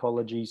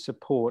psychology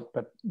support,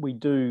 but we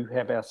do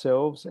have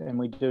ourselves, and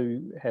we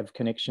do have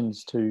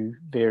connections to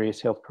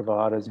various health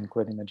providers,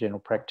 including the general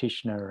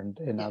practitioner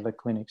and other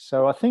clinics.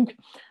 So I think,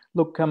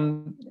 look,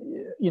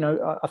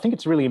 I think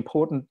it's a really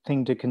important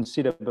thing to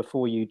consider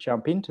before you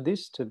jump into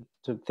this, to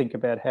think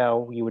about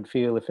how you would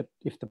feel if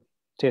the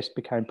test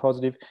became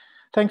positive.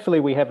 Thankfully,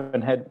 we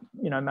haven't had,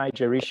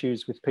 major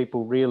issues with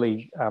people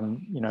really,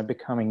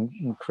 becoming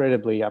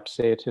incredibly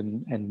upset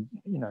and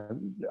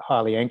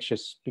highly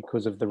anxious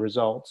because of the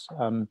results.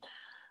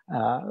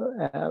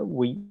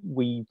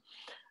 We,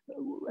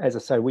 as I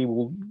say, we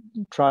will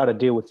try to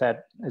deal with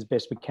that as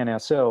best we can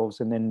ourselves,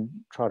 and then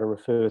try to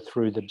refer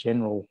through the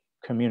general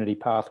community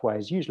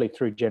pathways, usually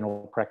through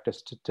general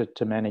practice,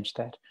 to manage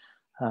that.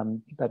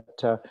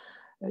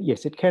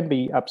 Yes, it can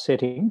be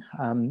upsetting,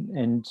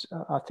 and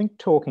I think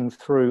talking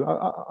through,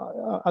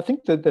 I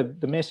think that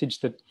the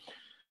message that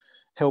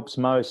helps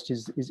most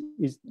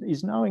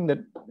is knowing that,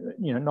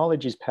 you know,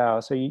 knowledge is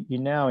power. So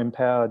you're now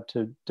empowered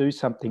to do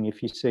something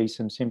if you see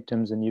some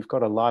symptoms, and you've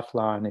got a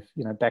lifeline, if,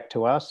 you know, back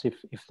to us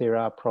if there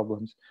are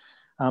problems.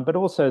 But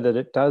also that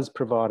it does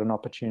provide an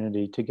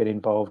opportunity to get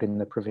involved in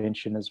the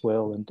prevention as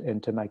well,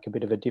 and to make a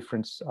bit of a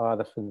difference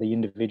either for the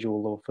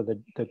individual or for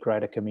the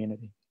greater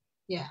community.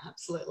 Yeah,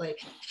 absolutely.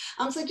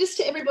 So just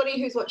to everybody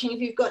who's watching, if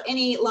you've got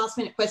any last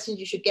minute questions,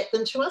 you should get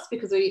them to us,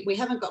 because we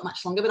haven't got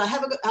much longer, but I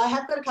have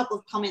got a couple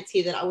of comments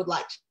here that I would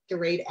like to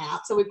read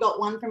out. So we've got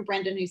one from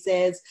Brendan who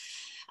says,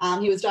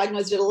 he was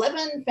diagnosed at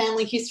 11,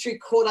 family history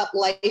caught up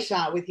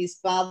later with his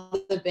father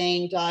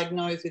being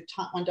diagnosed with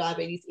type 1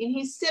 diabetes in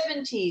his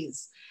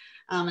 70s.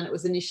 And it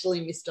was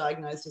initially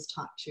misdiagnosed as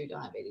type 2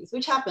 diabetes,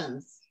 which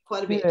happens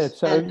quite a bit. Yeah,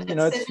 so, and you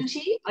know, at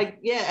 70,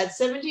 at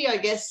 70, I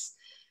guess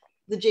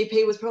the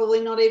GP was probably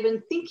not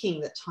even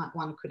thinking that type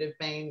 1 could have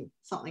been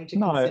something to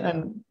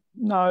consider.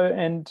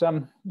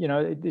 You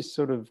know, this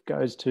sort of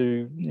goes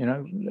to, you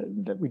know,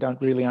 that we don't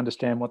really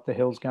understand what the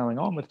hell's going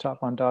on with type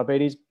 1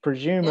 diabetes.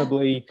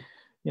 Presumably,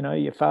 you know,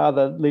 your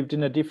father lived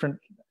in a different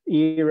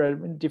era,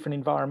 different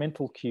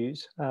environmental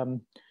cues,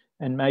 and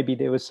maybe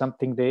there was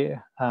something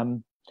there. I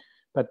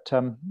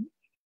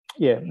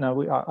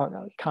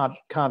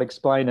can't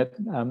explain it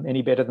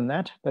any better than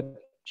that. But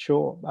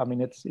sure, I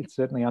mean, it's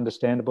certainly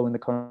understandable in the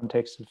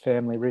context of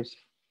family risk.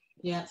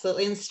 Yeah,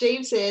 absolutely. And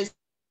Steve says,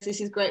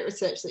 this is great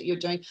research that you're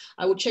doing.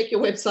 I will check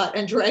your website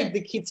and drag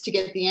the kids to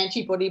get the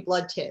antibody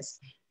blood test.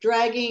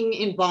 Dragging,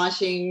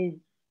 inviting,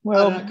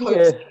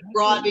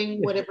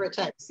 bribing, whatever it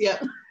takes.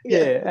 Yeah.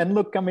 Yeah, and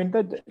look, I mean,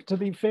 to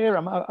be fair,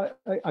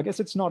 I guess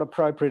it's not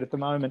appropriate at the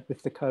moment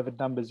with the COVID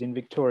numbers in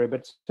Victoria,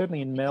 but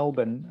certainly in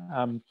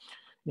Melbourne,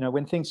 you know,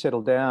 when things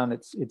settle down,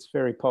 it's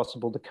very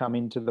possible to come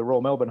into the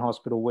Royal Melbourne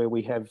Hospital, where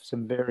we have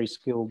some very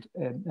skilled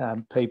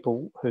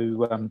people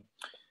who,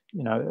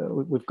 you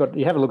know, we've got.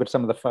 You have a look at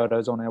some of the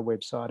photos on our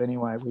website.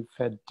 Anyway, we've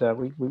had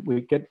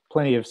we get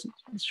plenty of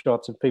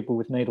shots of people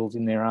with needles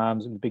in their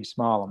arms and a big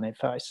smile on their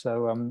face.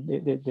 So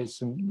there's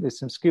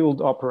some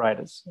skilled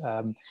operators,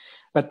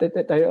 but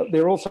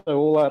they're also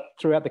all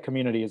throughout the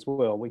community as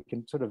well. We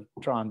can sort of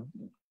try and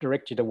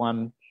direct you to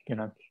one, you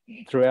know,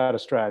 throughout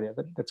Australia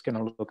that's going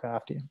to look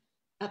after you.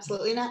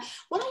 Absolutely. Now,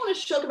 what I want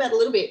to talk about a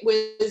little bit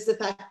was the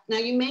fact, now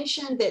you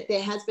mentioned that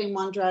there has been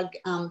one drug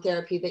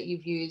therapy that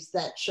you've used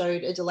that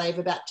showed a delay of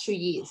about 2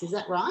 years. Is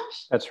that right?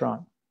 That's right.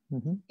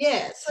 Mm-hmm.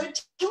 Yeah. So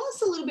tell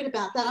us a little bit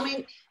about that. I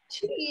mean,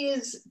 2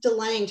 years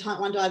delaying type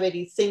 1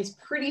 diabetes seems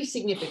pretty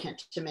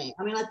significant to me.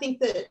 I mean, I think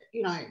that,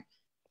 you know,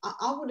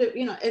 I would have,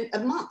 you know, a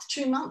month,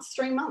 2 months,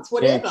 3 months,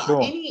 whatever, yeah,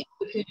 sure. Any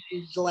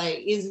opportunity to delay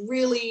is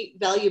really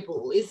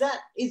valuable. Is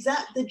that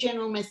the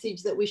general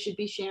message that we should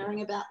be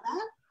sharing about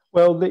that?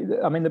 Well,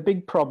 I mean, the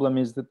big problem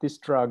is that this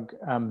drug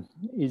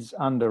is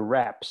under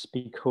wraps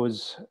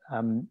because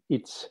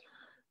it's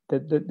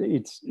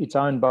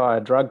owned by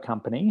a drug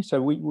company.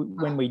 So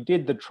when we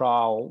did the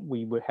trial,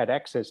 we had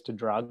access to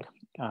drug,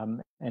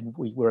 and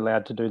we were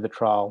allowed to do the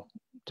trial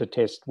to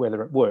test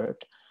whether it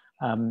worked.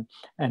 And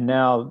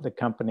now the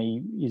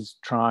company is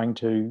trying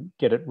to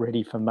get it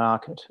ready for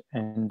market,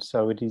 and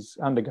so it is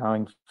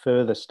undergoing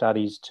further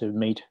studies to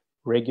meet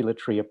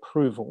regulatory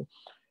approval,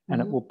 and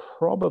it will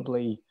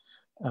probably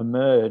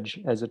emerge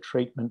as a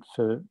treatment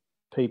for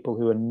people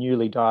who are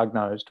newly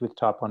diagnosed with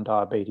type 1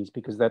 diabetes,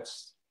 because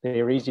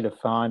they're easy to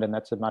find, and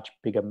that's a much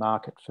bigger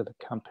market for the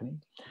company.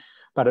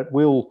 But it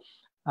will,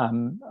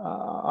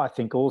 I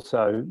think,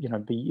 also, you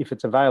know, if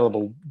it's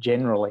available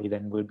generally,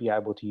 then we'll be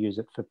able to use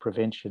it for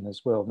prevention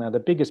as well. Now, the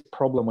biggest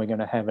problem we're going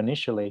to have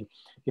initially,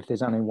 if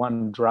there's only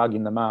one drug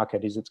in the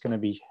market, is it's going to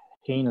be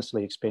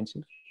heinously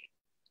expensive.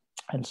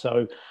 And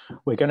so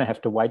we're going to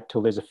have to wait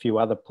till there's a few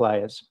other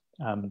players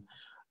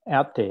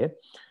out there.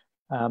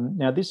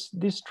 Now,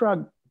 this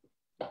drug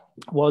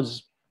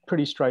was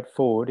pretty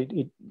straightforward.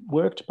 It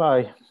worked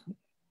by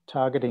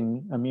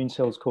targeting immune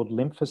cells called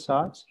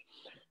lymphocytes,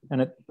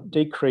 and it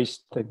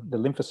decreased the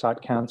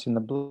lymphocyte counts in the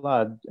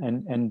blood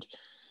and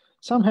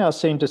somehow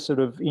seemed to sort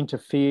of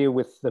interfere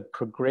with the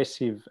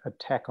progressive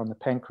attack on the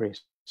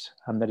pancreas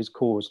that is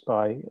caused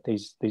by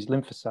these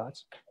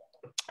lymphocytes.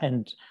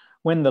 And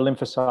when the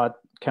lymphocyte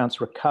counts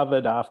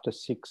recovered after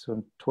 6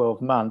 or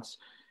 12 months,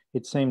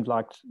 it seemed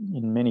like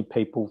in many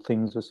people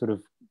things were sort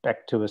of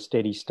back to a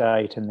steady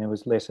state and there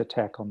was less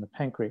attack on the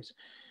pancreas.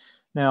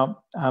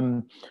 Now,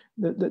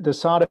 the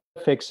side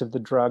effects of the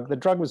drug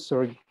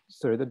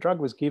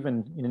was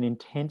given in an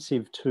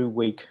intensive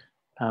 2-week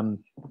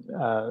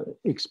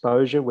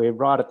exposure, where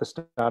right at the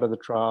start of the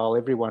trial,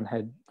 everyone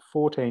had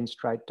 14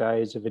 straight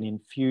days of an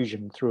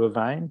infusion through a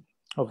vein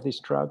of this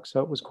drug.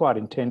 So it was quite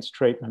intense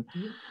treatment.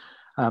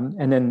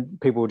 And then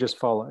people were just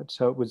followed.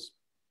 So it was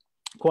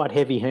quite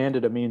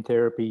heavy-handed immune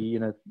therapy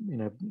in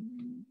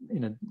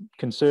a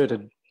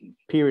concerted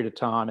period of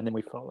time, and then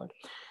we followed.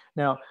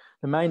 Now,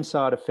 the main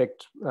side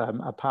effect,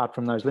 apart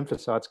from those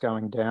lymphocytes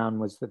going down,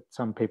 was that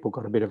some people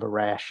got a bit of a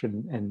rash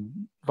and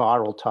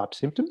viral type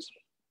symptoms.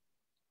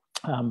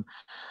 And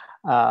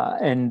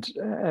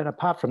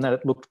apart from that,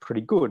 it looked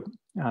pretty good.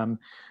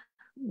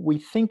 We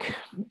think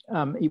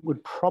it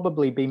would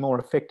probably be more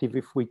effective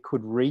if we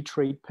could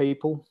retreat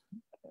people,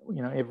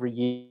 every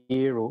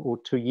year or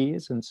 2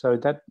 years. And so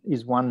that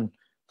is one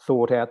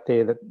thought out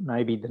there, that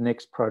maybe the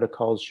next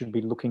protocols should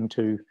be looking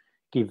to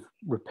give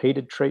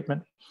repeated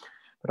treatment.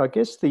 But I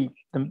guess the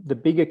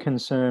bigger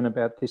concern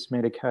about this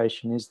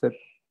medication is that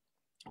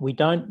we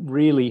don't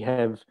really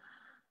have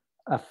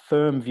a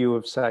firm view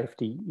of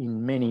safety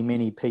in many,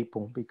 many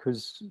people,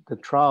 because the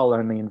trial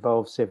only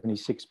involves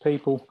 76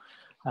 people.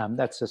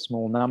 That's a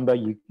small number.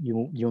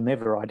 You'll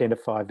never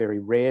identify very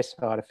rare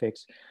side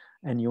effects,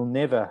 and you'll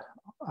never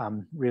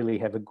really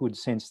have a good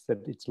sense that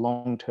its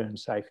long-term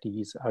safety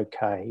is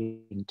okay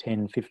in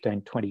 10,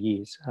 15, 20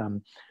 years,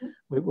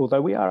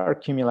 although we are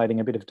accumulating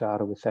a bit of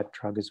data with that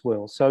drug as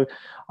well. So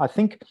I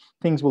think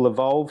things will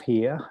evolve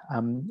here.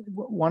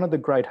 One of the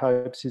great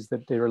hopes is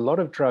that there are a lot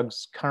of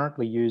drugs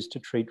currently used to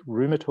treat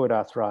rheumatoid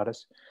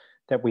arthritis,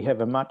 that we have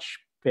a much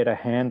better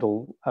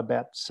handle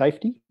about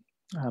safety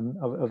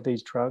of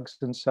these drugs.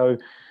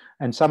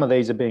 And some of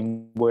these are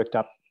being worked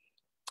up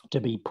to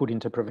be put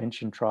into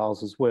prevention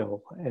trials as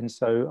well. And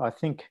so I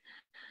think,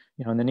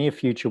 in the near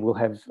future, we'll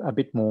have a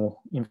bit more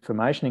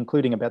information,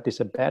 including about this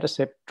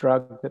abatacept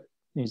drug that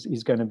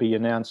is going to be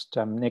announced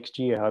next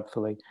year,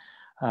 hopefully,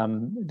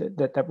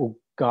 that will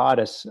guide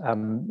us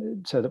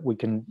so that we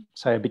can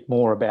say a bit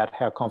more about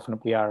how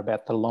confident we are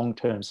about the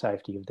long-term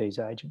safety of these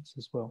agents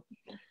as well.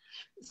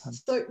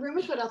 So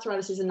rheumatoid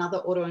arthritis is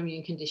another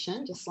autoimmune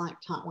condition, just like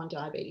type 1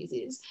 diabetes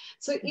is.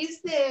 So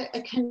is there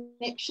a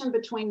connection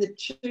between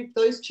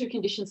those two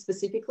conditions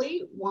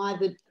specifically, why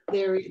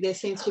there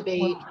seems to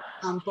be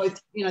both,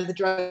 the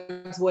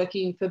drugs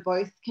working for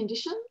both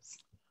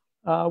conditions?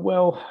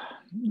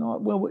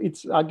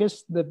 It's, I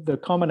guess the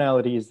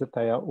commonality is that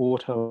they are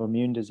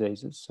autoimmune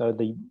diseases. So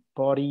the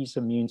body's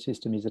immune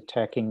system is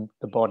attacking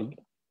the body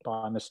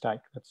by mistake.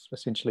 That's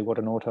essentially what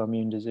an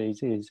autoimmune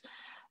disease is.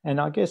 And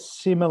I guess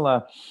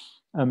similar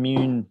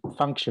immune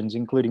functions,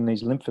 including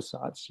these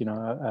lymphocytes,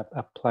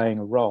 are playing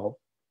a role.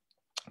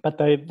 But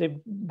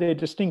they're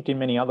distinct in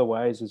many other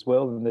ways as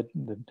well. And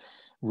the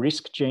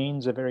risk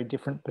genes are very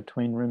different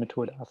between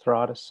rheumatoid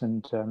arthritis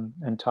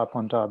and type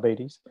 1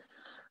 diabetes.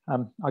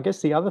 I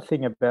guess the other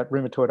thing about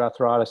rheumatoid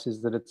arthritis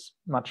is that it's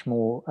much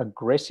more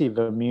aggressive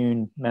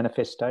immune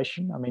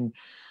manifestation. I mean,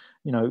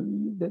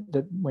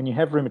 when you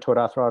have rheumatoid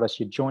arthritis,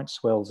 your joint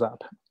swells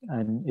up,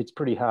 and it's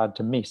pretty hard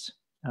to miss.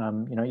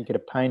 You get a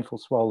painful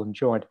swollen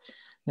joint.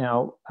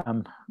 Now,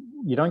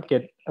 you don't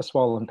get a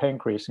swollen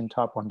pancreas in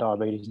type 1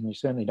 diabetes, and you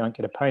certainly don't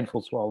get a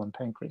painful swollen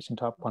pancreas in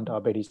type 1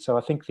 diabetes. So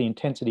I think the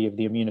intensity of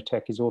the immune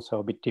attack is also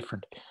a bit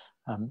different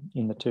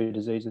in the two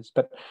diseases.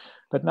 But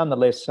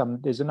nonetheless,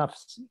 there's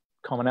enough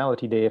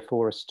commonality there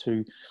for us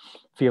to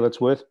feel it's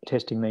worth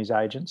testing these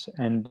agents.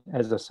 And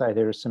as I say,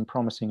 there are some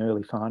promising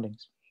early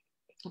findings.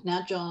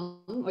 Now, John,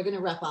 we're going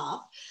to wrap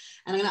up,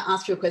 and I'm going to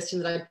ask you a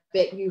question that I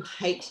bet you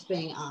hate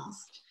being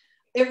asked.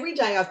 Every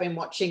day I've been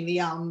watching the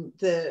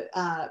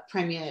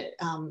Premier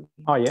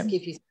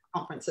give his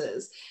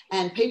conferences,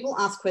 and people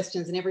ask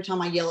questions, and every time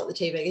I yell at the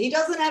TV, he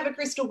doesn't have a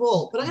crystal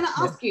ball. But I'm going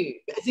to ask you,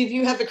 as if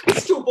you have a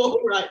crystal ball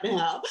right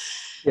now.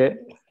 Yeah.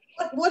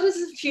 What does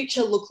the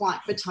future look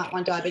like for type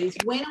 1 diabetes?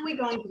 When are we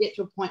going to get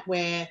to a point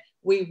where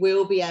we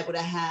will be able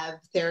to have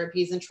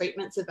therapies and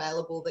treatments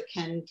available that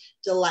can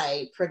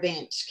delay,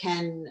 prevent,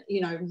 can,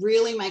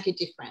 really make a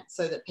difference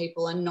so that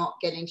people are not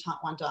getting type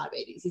 1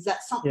 diabetes? Is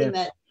that something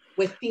that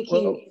we're thinking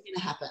is going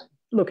to happen?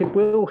 Look, it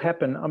will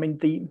happen. I mean,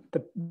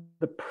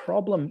 the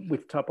problem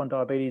with type 1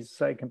 diabetes,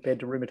 say, compared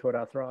to rheumatoid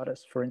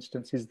arthritis, for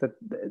instance, is that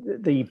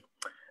the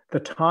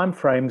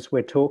timeframes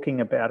we're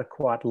talking about are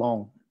quite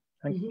long.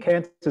 And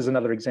cancer is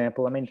another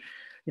example. I mean,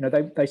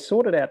 they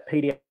sorted out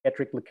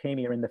pediatric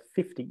leukemia in the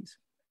 50s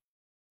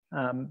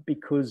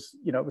because,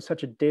 it was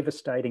such a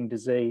devastating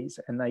disease,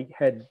 and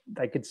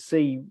they could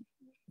see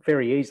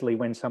very easily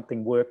when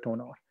something worked or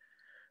not.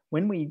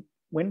 When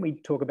we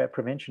talk about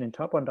prevention in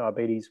type 1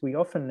 diabetes, we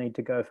often need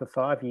to go for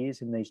 5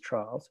 years in these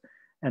trials,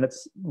 and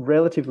it's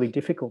relatively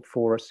difficult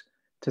for us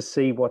to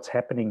see what's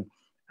happening,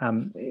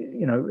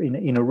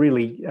 in a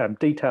really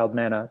detailed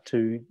manner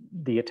to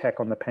the attack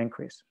on the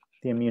pancreas,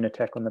 the immune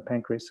attack on the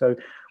pancreas. So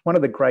one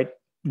of the great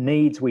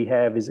needs we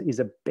have is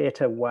a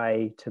better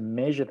way to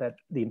measure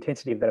the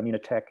intensity of that immune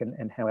attack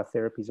and how our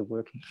therapies are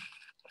working.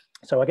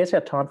 So I guess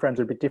our timeframes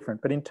are a bit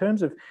different, but in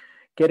terms of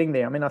getting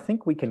there, I mean, I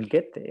think we can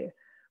get there.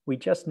 We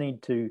just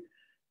need to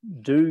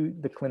do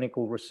the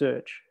clinical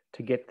research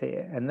to get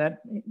there, and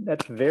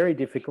that's very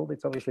difficult.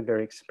 It's obviously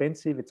very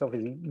expensive. It's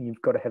obviously, you've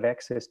got to have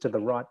access to the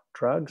right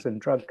drugs, and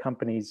drug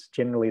companies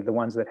generally are the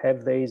ones that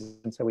have these,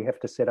 and so we have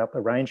to set up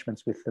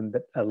arrangements with them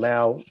that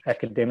allow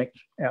academic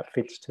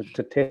outfits to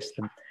test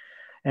them.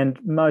 And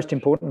most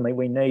importantly,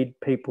 we need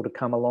people to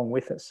come along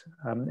with us,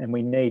 and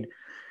we need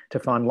to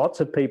find lots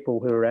of people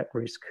who are at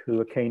risk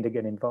who are keen to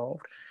get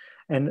involved.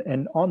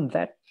 And on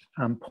that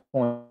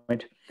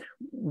point,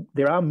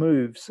 there are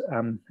moves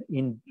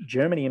in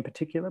Germany in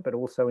particular, but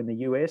also in the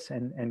US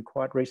and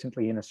quite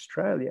recently in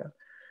Australia,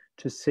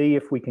 to see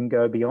if we can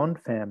go beyond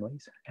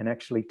families and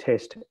actually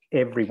test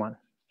everyone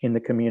in the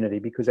community.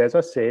 Because as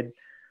I said,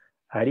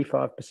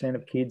 85%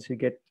 of kids who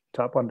get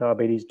type 1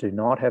 diabetes do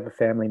not have a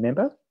family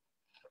member.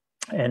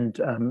 And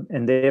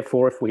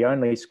therefore, if we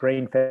only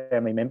screen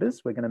family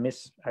members, we're going to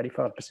miss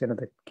 85% of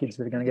the kids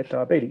that are going to get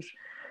diabetes.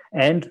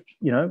 And,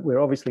 you know, we're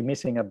obviously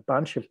missing a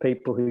bunch of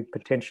people who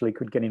potentially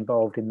could get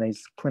involved in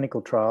these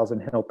clinical trials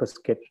and help us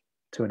get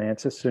to an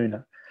answer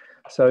sooner.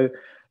 So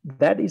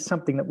that is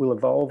something that will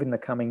evolve in the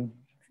coming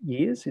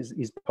years,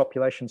 is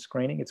population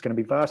screening. It's going to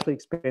be vastly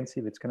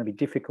expensive. It's going to be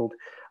difficult.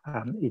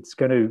 It's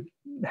going to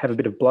have a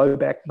bit of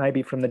blowback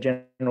maybe from the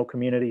general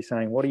community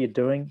saying, what are you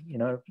doing? You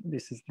know,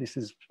 this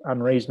is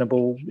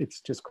unreasonable. It's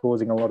just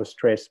causing a lot of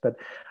stress. But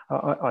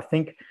I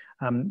think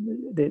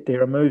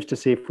there are moves to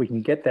see if we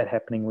can get that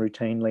happening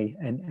routinely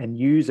and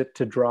use it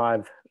to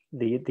drive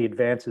the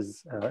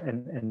advances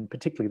and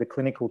particularly the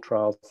clinical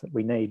trials that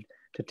we need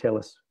to tell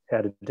us how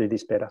to do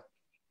this better.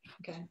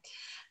 Okay.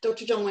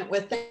 Dr. John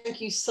Wentworth,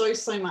 thank you so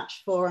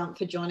much for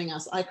joining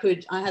us. I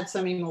have so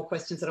many more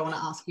questions that I want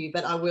to ask you,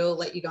 but I will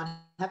let you go and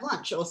have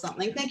lunch or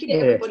something. Thank you to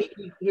everybody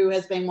who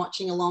has been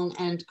watching along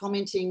and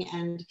commenting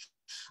and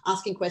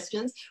asking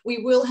questions. We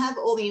will have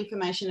all the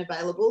information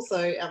available, so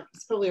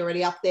it's probably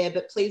already up there,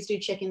 but please do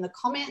check in the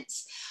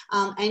comments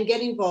and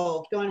get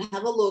involved. Go and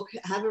have a look,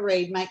 have a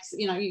read,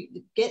 you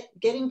get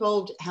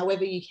involved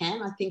however you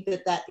can. I think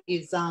that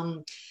is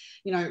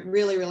you know,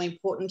 really, really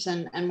important.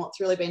 And what's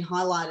really been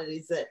highlighted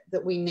is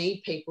that we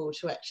need people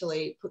to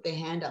actually put their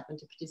hand up and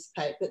to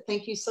participate. But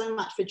thank you so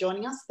much for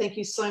joining us. Thank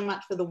you so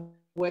much for the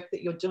work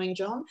that you're doing,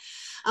 John.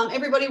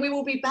 Everybody, we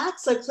will be back.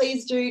 So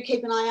please do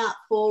keep an eye out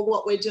for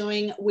what we're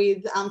doing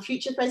with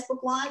future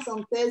Facebook Lives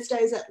on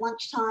Thursdays at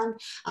lunchtime.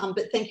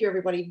 But thank you,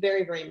 everybody,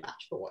 very, very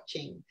much for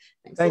watching.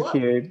 Thanks a lot.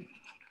 Thank you.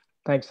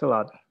 Thanks a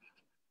lot.